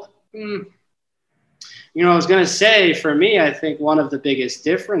I was going to say, for me, I think one of the biggest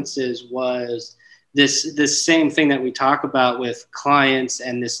differences was this same thing that we talk about with clients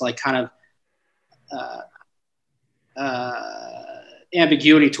and this like kind of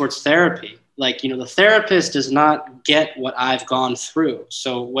ambiguity towards therapy. Like, the therapist does not get what I've gone through.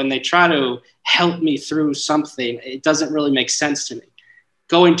 So when they try to help me through something, it doesn't really make sense to me.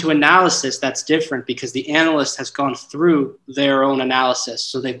 going to analysis, that's different because the analyst has gone through their own analysis.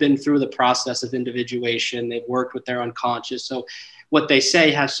 So they've been through the process of individuation. They've worked with their unconscious. So what they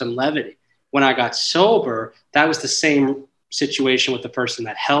say has some levity. When I got sober, that was the same situation with the person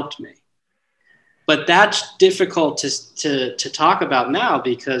that helped me. But that's difficult to talk about now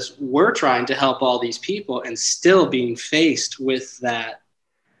because we're trying to help all these people and still being faced with that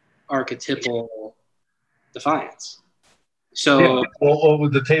archetypal defiance. So, well,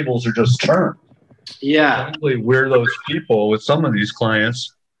 the tables are just turned. Yeah, Frankly, we're those people with some of these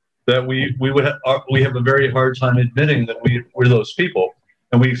clients that we have a very hard time admitting that we're those people,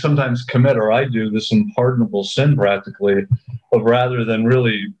 and we sometimes commit, or I do, this unpardonable sin practically, of rather than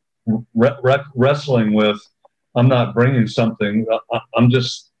really wrestling with, I'm not bringing something, I'm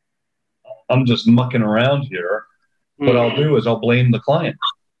just mucking around here. What I'll do is I'll blame the client.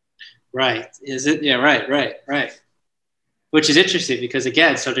 Right. Is it? Yeah. Right. Which is interesting because,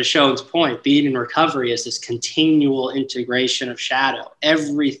 again, so to Sean's point, being in recovery is this continual integration of shadow.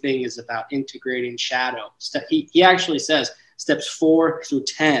 Everything is about integrating shadow. He actually says steps 4 through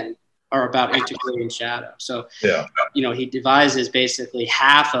 10 are about integrating shadow. So, he devises basically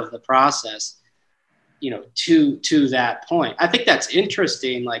half of the process, to that point. I think that's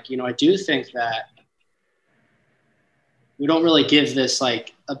interesting. I do think that we don't really give this we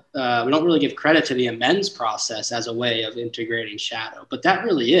don't really give credit to the amends process as a way of integrating shadow, but that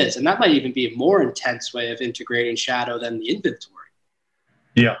really is, and that might even be a more intense way of integrating shadow than the inventory.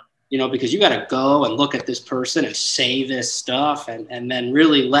 Yeah, because you got to go and look at this person and say this stuff, and then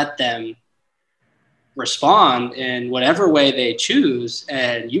really let them respond in whatever way they choose,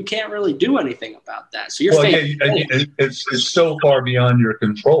 and you can't really do anything about that. So it's so far beyond your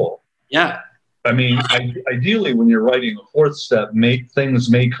control. Yeah. I mean, ideally, when you're writing a fourth step,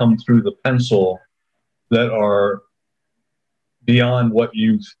 things may come through the pencil that are beyond what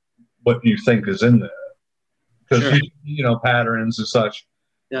you think is in there, because patterns and such.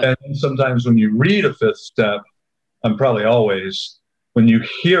 Yeah. And sometimes when you read a fifth step, and probably always, when you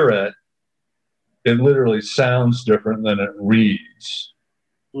hear it, it literally sounds different than it reads.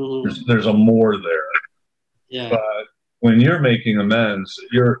 Mm-hmm. There's a more there. Yeah. But when you're making amends,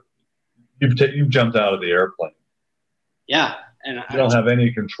 You've jumped out of the airplane. Yeah. And you don't have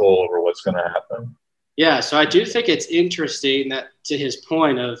any control over what's going to happen. Yeah. So I do think it's interesting that, to his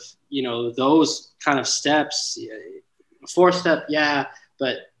point of, those kind of steps, fourth step,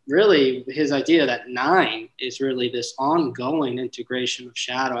 but really his idea that 9 is really this ongoing integration of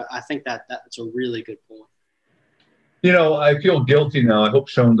shadow. I think that's a really good point. I feel guilty now. I hope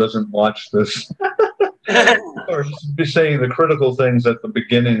Sean doesn't watch this. Or be saying the critical things at the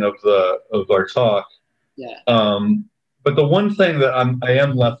beginning of our talk. Yeah. But the one thing that I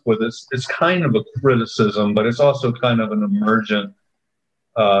am left with is kind of a criticism, but it's also kind of an emergent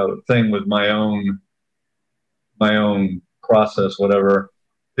thing with my own process, whatever,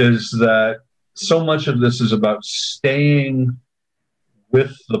 is that so much of this is about staying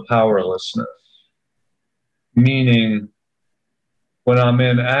with the powerlessness. Meaning, when I'm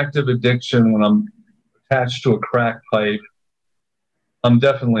in active addiction, when I'm attached to a crack pipe, I'm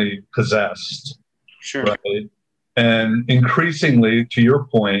definitely possessed. Sure. Right? And increasingly, to your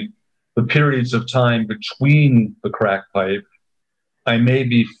point, the periods of time between the crack pipe, I may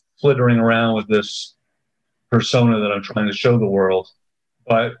be flittering around with this persona that I'm trying to show the world,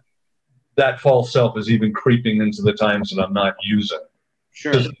 but that false self is even creeping into the times that I'm not using.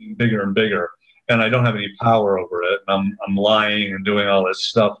 Sure. It's getting bigger and bigger, and I don't have any power over it. I'm lying and doing all this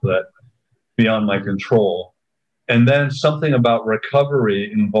stuff that beyond my control. And then something about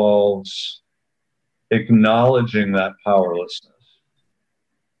recovery involves acknowledging that powerlessness.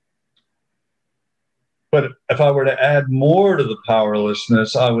 But if I were to add more to the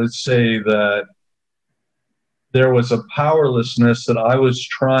powerlessness, I would say that there was a powerlessness that I was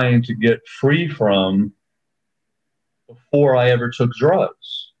trying to get free from before I ever took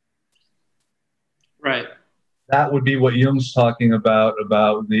drugs. Right. That would be what Jung's talking about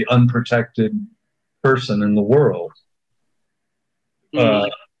the unprotected person in the world. Mm-hmm.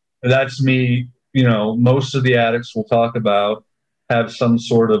 That's me. Most of the addicts we'll talk about have some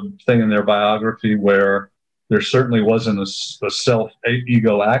sort of thing in their biography where there certainly wasn't a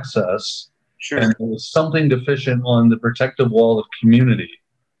self-ego access. Sure. And there was something deficient on the protective wall of community,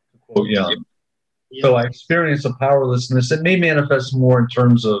 to quote Jung. Yeah. So I experienced a powerlessness. It may manifest more in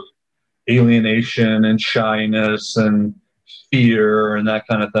terms of alienation and shyness and fear and that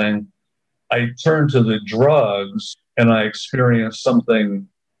kind of thing. I turned to the drugs and I experienced something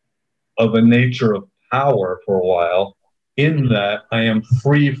of a nature of power for a while, in that I am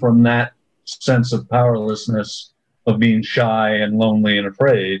free from that sense of powerlessness of being shy and lonely and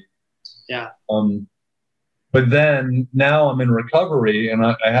afraid. Yeah. But then now I'm in recovery, and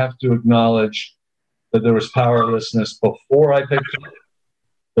I have to acknowledge that there was powerlessness before I picked it up.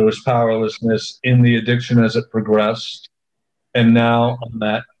 There was powerlessness in the addiction as it progressed. And now I'm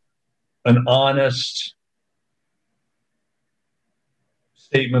at an honest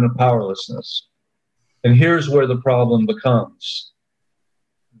statement of powerlessness. And here's where the problem becomes.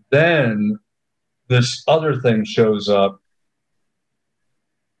 Then this other thing shows up.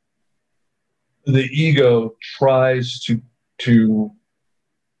 The ego tries to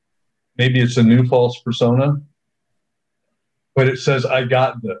maybe it's a new false persona, but it says, I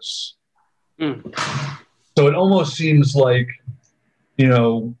got this. So it almost seems like,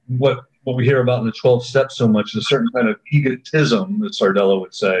 what we hear about in the 12 steps so much is a certain kind of egotism, that Sardella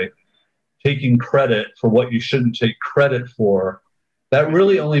would say, taking credit for what you shouldn't take credit for. That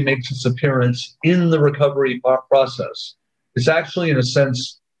really only makes its appearance in the recovery process. It's actually, in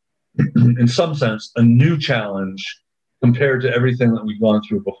some sense, a new challenge compared to everything that we've gone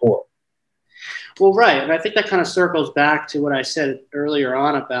through before. Well, right. And I think that kind of circles back to what I said earlier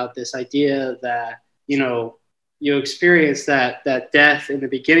on about this idea that, you experience that death in the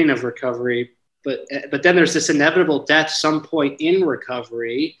beginning of recovery, but then there's this inevitable death some point in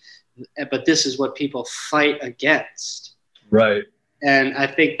recovery, but this is what people fight against. Right. And I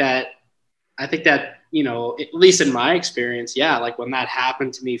think that, at least in my experience, yeah, like when that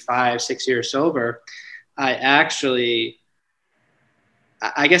happened to me 5-6 years sober, I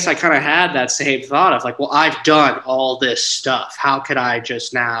guess I kind of had that same thought of like, well, I've done all this stuff. How could I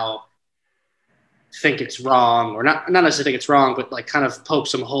just now think it's wrong, or not necessarily think it's wrong, but like kind of poke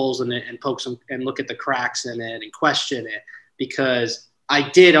some holes in it and and look at the cracks in it and question it, because I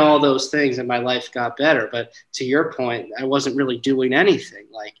did all those things and my life got better. But to your point, I wasn't really doing anything.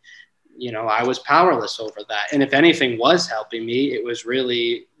 Like, I was powerless over that. And if anything was helping me, it was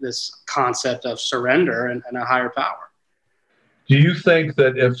really this concept of surrender and a higher power. Do you think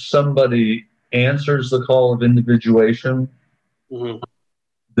that if somebody answers the call of individuation,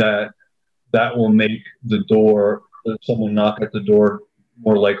 that will make someone knock at the door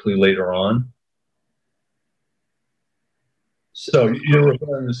more likely later on? So you're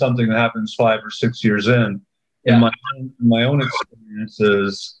referring to something that happens 5 or 6 years in. Yeah. In my own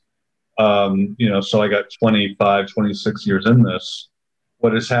experiences, so I got 25, 26 years in this.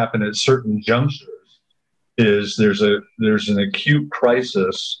 What has happened at certain junctures is there's an acute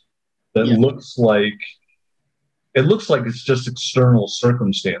crisis that looks like it's just external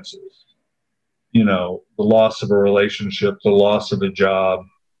circumstances. The loss of a relationship, the loss of a job.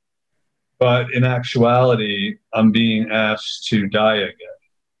 But in actuality, I'm being asked to die again.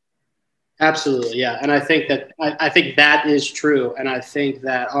 Absolutely, yeah. And I think that is true. And I think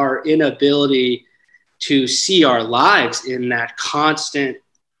that our inability to see our lives in that constant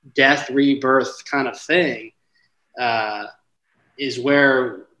death, rebirth kind of thing is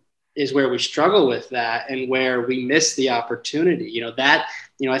where we struggle with that, and where we miss the opportunity.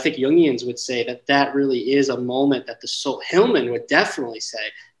 I think Jungians would say that really is a moment that the soul, Hillman would definitely say,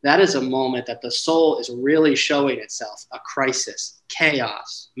 that is a moment that the soul is really showing itself, a crisis,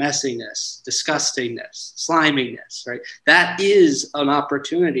 chaos, messiness, disgustingness, sliminess, right? That is an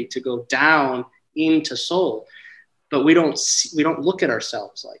opportunity to go down into soul. But we don't look at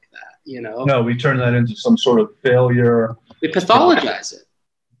ourselves like that, No, we turn that into some sort of failure. We pathologize it.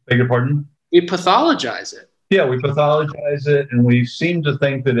 Beg your pardon? We pathologize it. Yeah, we pathologize it, and we seem to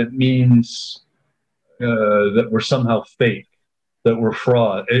think that it means that we're somehow fake, that we're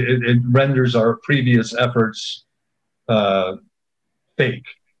fraud. It renders our previous efforts fake.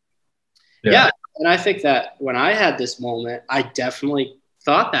 Yeah, and I think that when I had this moment, I definitely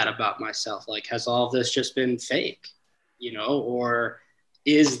thought that about myself. Like, has all of this just been fake? Or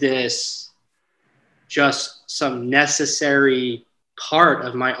is this just some necessary part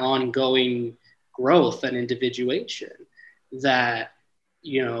of my ongoing growth and individuation, that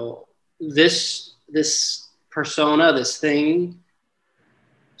this persona, this thing,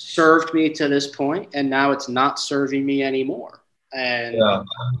 served me to this point, and now it's not serving me anymore. And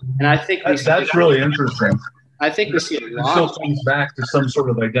I think that's really interesting. I think we see a lot. It still comes back to some sort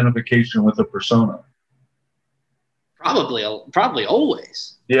of identification with a persona. Probably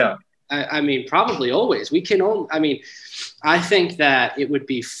always. Yeah. I mean, probably always. I think that it would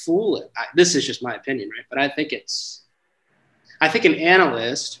be foolish. This is just my opinion, right? But I think an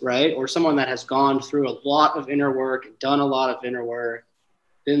analyst, right, or someone that has gone through a lot of inner work, done a lot of inner work,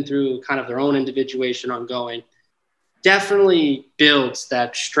 been through kind of their own individuation ongoing, definitely builds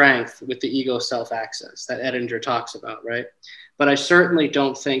that strength with the ego self-access that Edinger talks about, right? But I certainly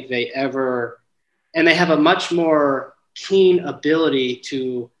don't think they ever and they have a much more keen ability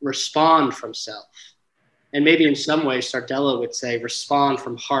to respond from self. And maybe in some ways, Sardella would say respond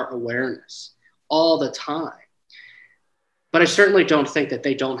from heart awareness all the time. But I certainly don't think that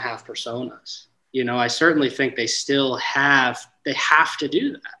they don't have personas. I certainly think they have to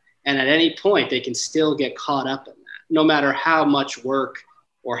do that. And at any point, they can still get caught up in that, no matter how much work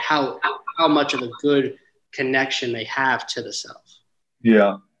or how much of a good connection they have to the self.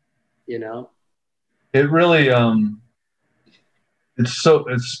 Yeah. It really,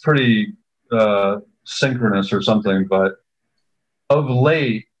 it's pretty synchronous or something, but of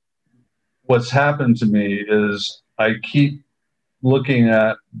late, what's happened to me is I keep looking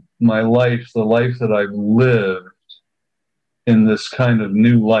at my life, the life that I've lived, in this kind of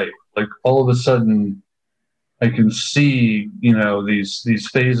new light. Like all of a sudden I can see, these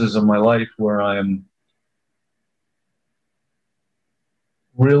phases of my life where I'm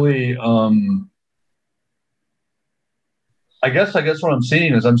really, I guess what I'm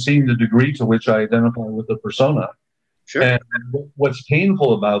seeing is I'm seeing the degree to which I identify with the persona. Sure. And what's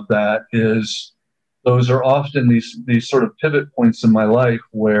painful about that is those are often these sort of pivot points in my life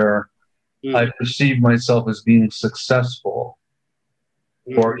where I perceive myself as being successful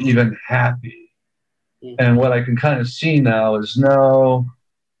or even happy. And what I can kind of see now is no,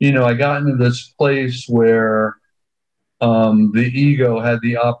 I got into this place where the ego had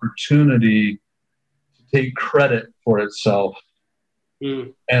the opportunity to take credit for itself.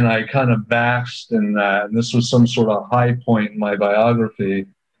 And I kind of basked in that. And this was some sort of high point in my biography.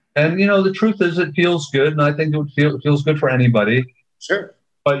 And, the truth is it feels good. And I think it feels good for anybody. Sure.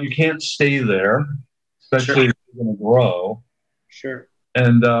 But you can't stay there, especially if you're going to grow. Sure.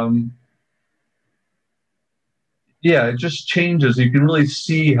 And, it just changes. You can really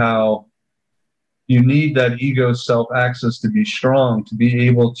see how you need that ego self-access to be strong, to be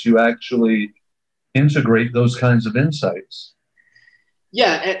able to actually integrate those kinds of insights.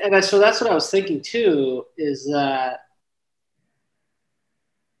 Yeah, and so that's what I was thinking too, is that,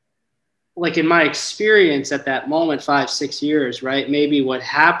 like in my experience at that moment, 5-6 years, right? Maybe what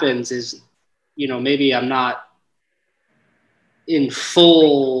happens is, maybe I'm not in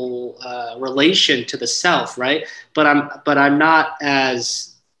full relation to the self, right? But I'm not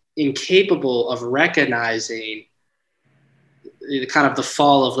as incapable of recognizing the kind of the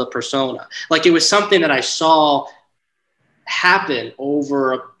fall of the persona. Like it was something that I saw happen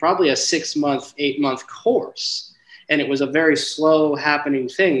over probably a 6-month, 8-month course. And it was a very slow happening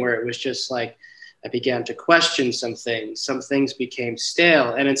thing where it was just like, I began to question some things became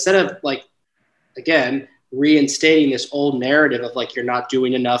stale. And instead of like, again, reinstating this old narrative of like, you're not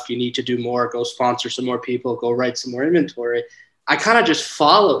doing enough, you need to do more, go sponsor some more people, go write some more inventory, I kind of just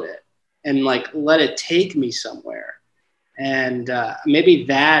followed it and like let it take me somewhere. And maybe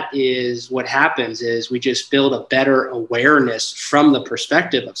that is what happens is we just build a better awareness from the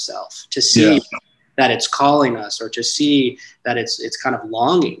perspective of self to see that it's calling us or to see that it's kind of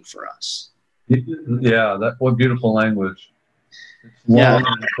longing for us. Yeah, what beautiful language.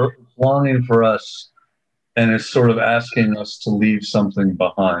 It's longing for us, and it's sort of asking us to leave something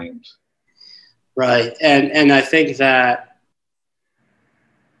behind. Right. And I think that,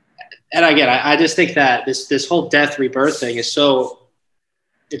 and again, I just think that this whole death rebirth thing is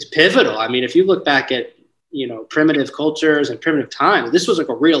it's pivotal. I mean, if you look back at, primitive cultures and primitive times, this was like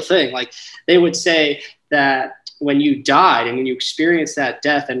a real thing. Like they would say that when you died and when you experienced that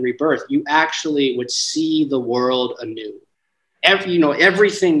death and rebirth, you actually would see the world anew.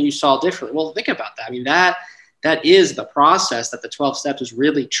 Everything you saw differently. Well, think about that. I mean, that is the process that the 12 steps is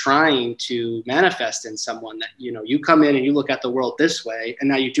really trying to manifest in someone, that, you come in and you look at the world this way, and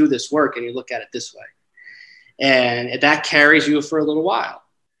now you do this work and you look at it this way. And that carries you for a little while.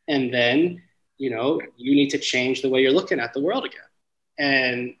 And then, you need to change the way you're looking at the world again.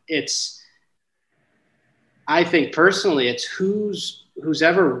 And I think personally, it's who's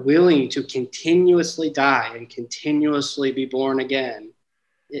ever willing to continuously die and continuously be born again.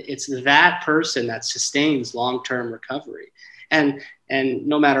 It's that person that sustains long-term recovery. And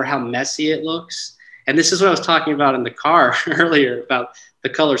no matter how messy it looks, and this is what I was talking about in the car earlier about the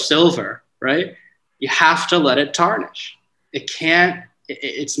color silver, right? You have to let it tarnish.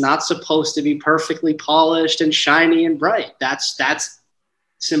 It's not supposed to be perfectly polished and shiny and bright. That's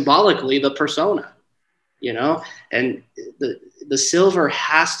symbolically the persona, and the silver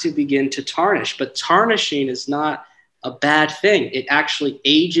has to begin to tarnish, but tarnishing is not a bad thing. It actually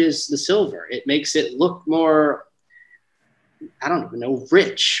ages the silver. It makes it look more, I don't even know,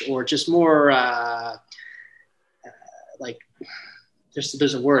 rich, or just more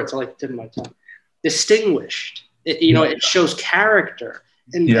there's a word, it's all like tip of my tongue. Distinguished. It shows character.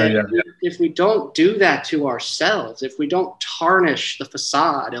 And, if we don't do that to ourselves, if we don't tarnish the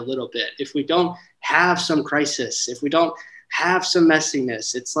facade a little bit, if we don't have some crisis, if we don't have some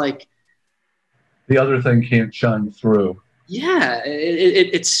messiness, it's like the other thing can't shine through. Yeah,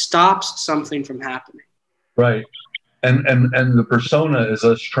 it stops something from happening. Right. And the persona is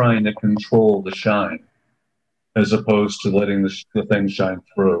us trying to control the shine as opposed to letting the thing shine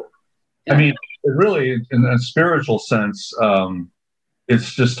through. Yeah. I mean, it really, in a spiritual sense,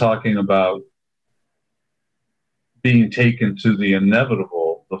 it's just talking about being taken to the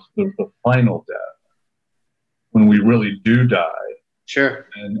inevitable, the final death, when we really do die. Sure.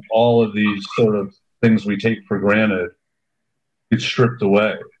 And all of these sort of things we take for granted get stripped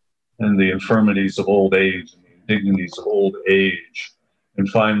away, and the infirmities of old age and the indignities of old age. And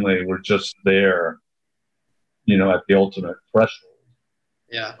finally, we're just there, at the ultimate threshold.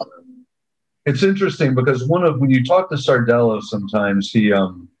 Yeah. It's interesting because when you talk to Sardello, sometimes he,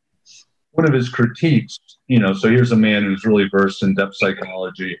 one of his critiques, so here's a man who's really versed in depth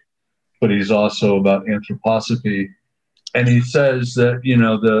psychology, but he's also about anthroposophy. And he says that,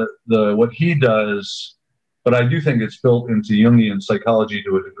 the what he does, but I do think it's built into Jungian psychology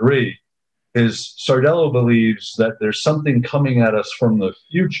to a degree, is Sardello believes that there's something coming at us from the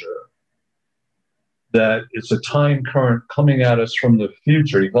future, that it's a time current coming at us from the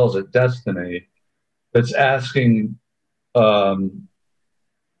future. He calls it destiny. That's asking,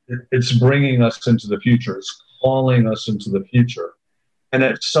 it's bringing us into the future. It's calling us into the future. And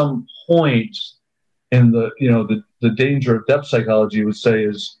at some point in the danger of depth psychology would say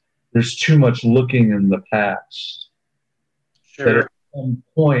is there's too much looking in the past. Sure. That at some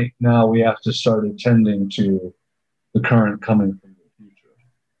point now we have to start attending to the current coming from the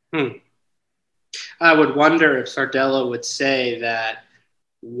future. I would wonder if Sardello would say that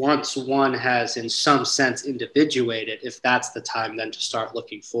once one has, in some sense, individuated, if that's the time then to start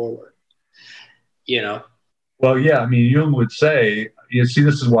looking forward. Well, yeah, I mean, Jung would say, this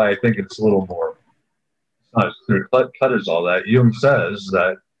is why I think it's a little more, it's not as clear-cut as all that. Jung says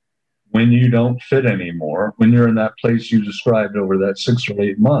that when you don't fit anymore, when you're in that place you described over that 6 or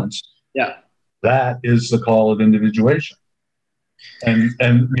 8 months, yeah, that is the call of individuation.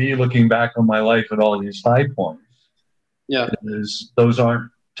 And me looking back on my life at all these high points, those aren't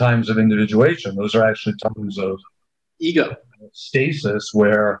times of individuation. Those are actually times of ego stasis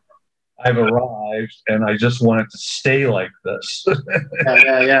where I've arrived and I just want it to stay like this. Yeah.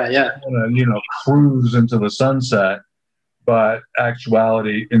 I want to, cruise into the sunset, but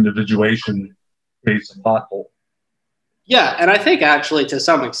actuality, individuation creates a pothole. Yeah, and I think actually to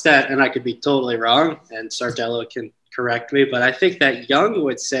some extent, and I could be totally wrong, and Sardello can correct me, but I think that Jung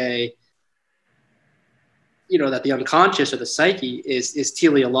would say, that the unconscious or the psyche is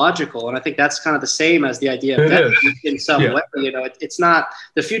teleological, and I think that's kind of the same as the idea of death in some way. It's not,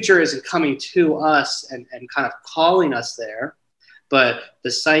 the future isn't coming to us and kind of calling us there, but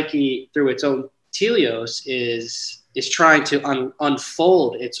the psyche through its own teleos is trying to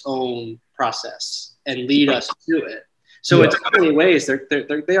unfold its own process and lead us to it. So in so many ways,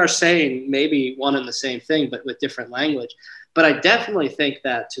 they are saying maybe one and the same thing, but with different language. But I definitely think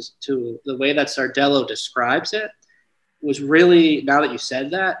that to the way that Sardello describes it was really, now that you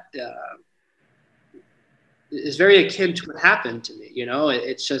said that, is very akin to what happened to me.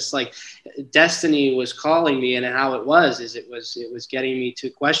 It's just like destiny was calling me, and how it was getting me to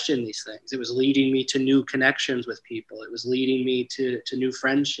question these things. It was leading me to new connections with people. It was leading me to new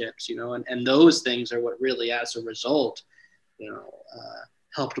friendships, and those things are what really, as a result,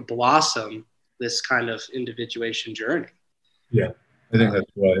 helped blossom this kind of individuation journey. Yeah, I think that's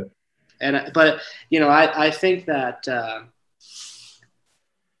right. But I think that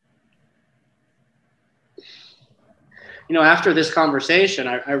after this conversation,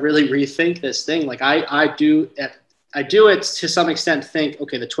 I really rethink this thing. Like I do it to some extent. Think,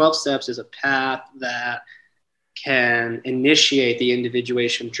 okay, the 12 steps is a path that can initiate the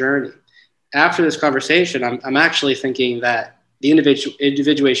individuation journey. After this conversation, I'm actually thinking that the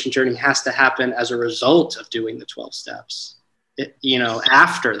individuation journey has to happen as a result of doing the 12 steps.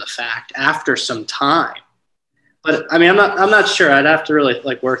 After the fact, after some time. But I mean, I'm not sure. I'd have to really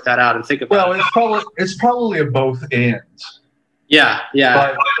work that out and think about it. Well, it's probably a both and. Yeah.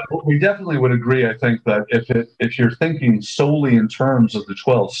 But we definitely would agree, I think, that if you're thinking solely in terms of the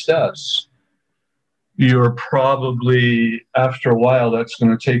 12 steps, you're probably, after a while, that's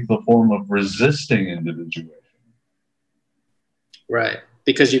going to take the form of resisting individuation. Right.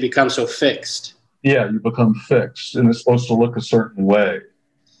 Because you become so fixed. Yeah, you become fixed, and it's supposed to look a certain way.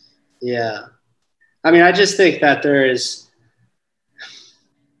 Yeah. I mean, I just think that there's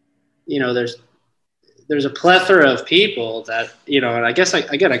there's a plethora of people that, and I guess I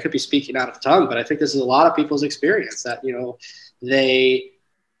could be speaking out of tongue, but I think this is a lot of people's experience that,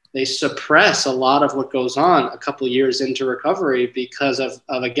 they suppress a lot of what goes on a couple of years into recovery because of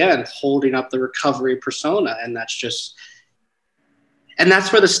again, holding up the recovery persona. And that's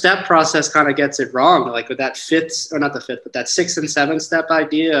where the step process kind of gets it wrong. Like with that that 6 and 7 step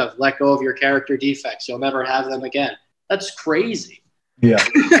idea of let go of your character defects. You'll never have them again. That's crazy. Yeah.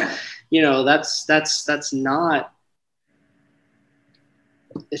 That's not,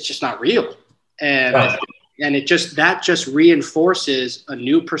 it's just not real. And it just reinforces a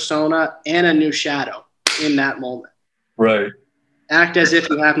new persona and a new shadow in that moment. Right. Act as if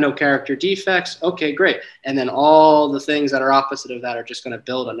you have no character defects. Okay, great. And then all the things that are opposite of that are just going to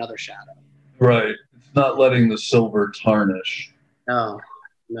build another shadow. Right. It's not letting the silver tarnish. No,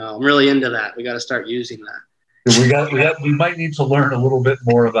 I'm really into that. We got to start using that. We might need to learn a little bit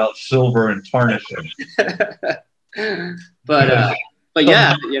more about silver and tarnishing. But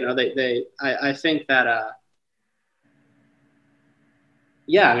yeah, I think that,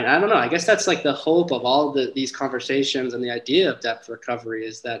 yeah, I mean, I don't know. I guess that's like the hope of all these conversations, and the idea of depth recovery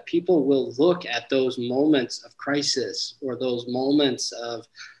is that people will look at those moments of crisis or those moments of,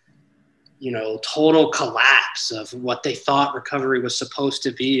 total collapse of what they thought recovery was supposed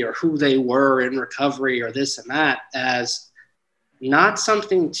to be or who they were in recovery or this and that as not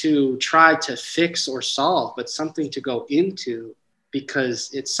something to try to fix or solve, but something to go into,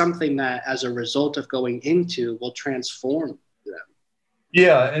 because it's something that as a result of going into will transform them.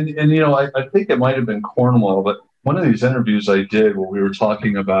 Yeah, and I think it might have been Cornwell, but one of these interviews I did where we were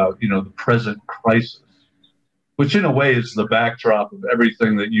talking about, the present crisis, which in a way is the backdrop of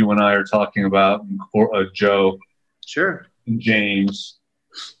everything that you and I are talking about, and Joe, sure, and James.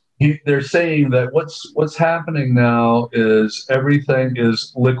 They're saying that what's happening now is everything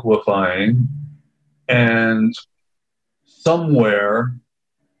is liquefying, and somewhere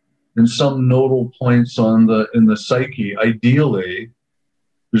in some nodal points in the psyche, ideally,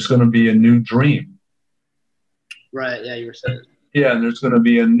 there's going to be a new dream. Right. Yeah, you were saying. Yeah, and there's going to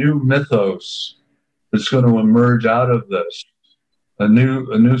be a new mythos that's going to emerge out of this, a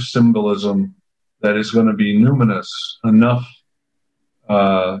new symbolism that is going to be numinous enough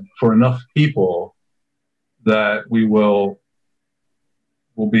for enough people that we'll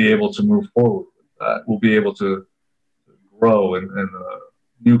be able to move forward with that. We'll be able to grow in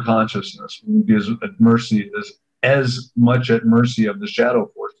new consciousness. We'll be as much at mercy of the shadow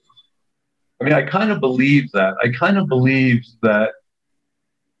forces. I mean, I kind of believe that. I kind of believe that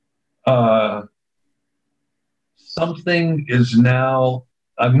something is now,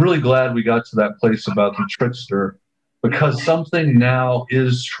 I'm really glad we got to that place about the trickster, because something now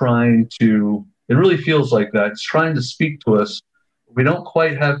is trying to, it really feels like that. It's trying to speak to us. We don't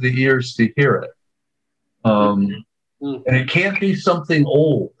quite have the ears to hear it. And it can't be something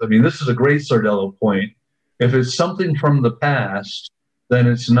old. I mean, this is a great Sardello point. If it's something from the past, then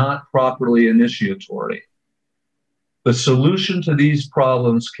it's not properly initiatory. The solution to these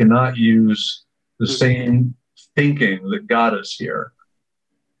problems cannot use the same thinking that got us here.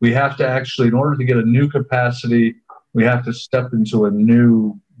 We have to actually, in order to get a new capacity, we have to step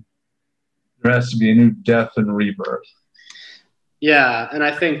into there has to be a new death and rebirth. Yeah, and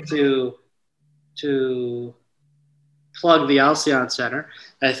I think to plug the Alcyon Center,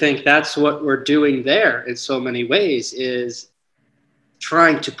 I think that's what we're doing there in so many ways, is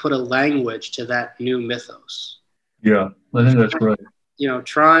trying to put a language to that new mythos. Yeah, I think that's right.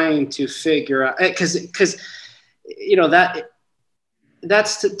 Trying to figure out, because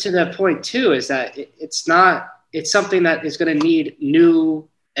that's to that point too, is that it's something that is going to need new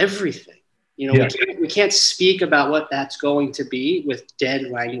everything. We can't speak about what that's going to be with dead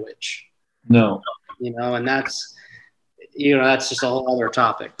language. No. And that's just a whole other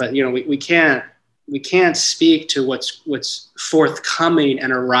topic. But we can't speak to what's forthcoming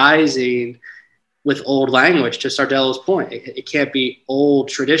and arising with old language, to Sardello's point. It can't be old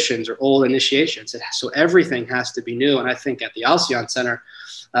traditions or old initiations. So everything has to be new. And I think at the Alcyon Center,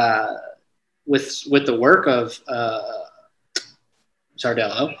 with the work of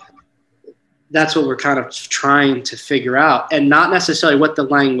Sardello, that's what we're kind of trying to figure out, and not necessarily what the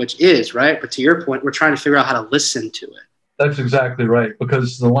language is, right? But to your point, we're trying to figure out how to listen to it. That's exactly right,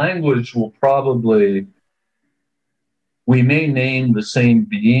 because the language will probably, we may name the same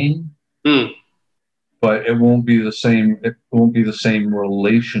being, but it won't be the same. It won't be the same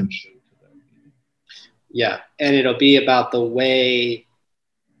relationship to that being. Yeah, and it'll be about the way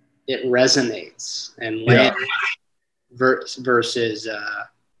it resonates and versus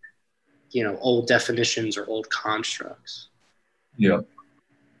old definitions or old constructs. Yeah.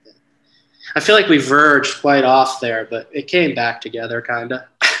 I feel like we verged quite off there, but it came back together, kind of.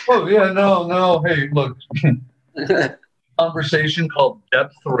 Oh, yeah, no. Hey, look, conversation called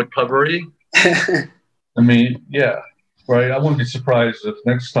depth recovery. I mean, yeah, right. I wouldn't be surprised if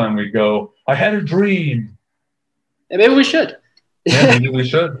next time we go, I had a dream. Yeah, maybe we should. Yeah, maybe we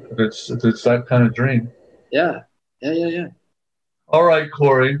should. If it's that kind of dream. Yeah. All right,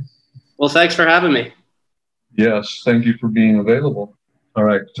 Corey. Well, thanks for having me. Yes, thank you for being available. All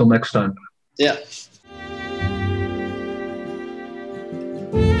right, till next time. Yeah.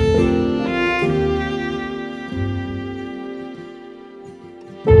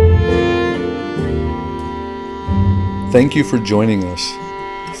 Thank you for joining us.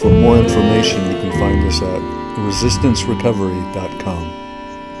 For more information, you can find us at resistancerecovery.com.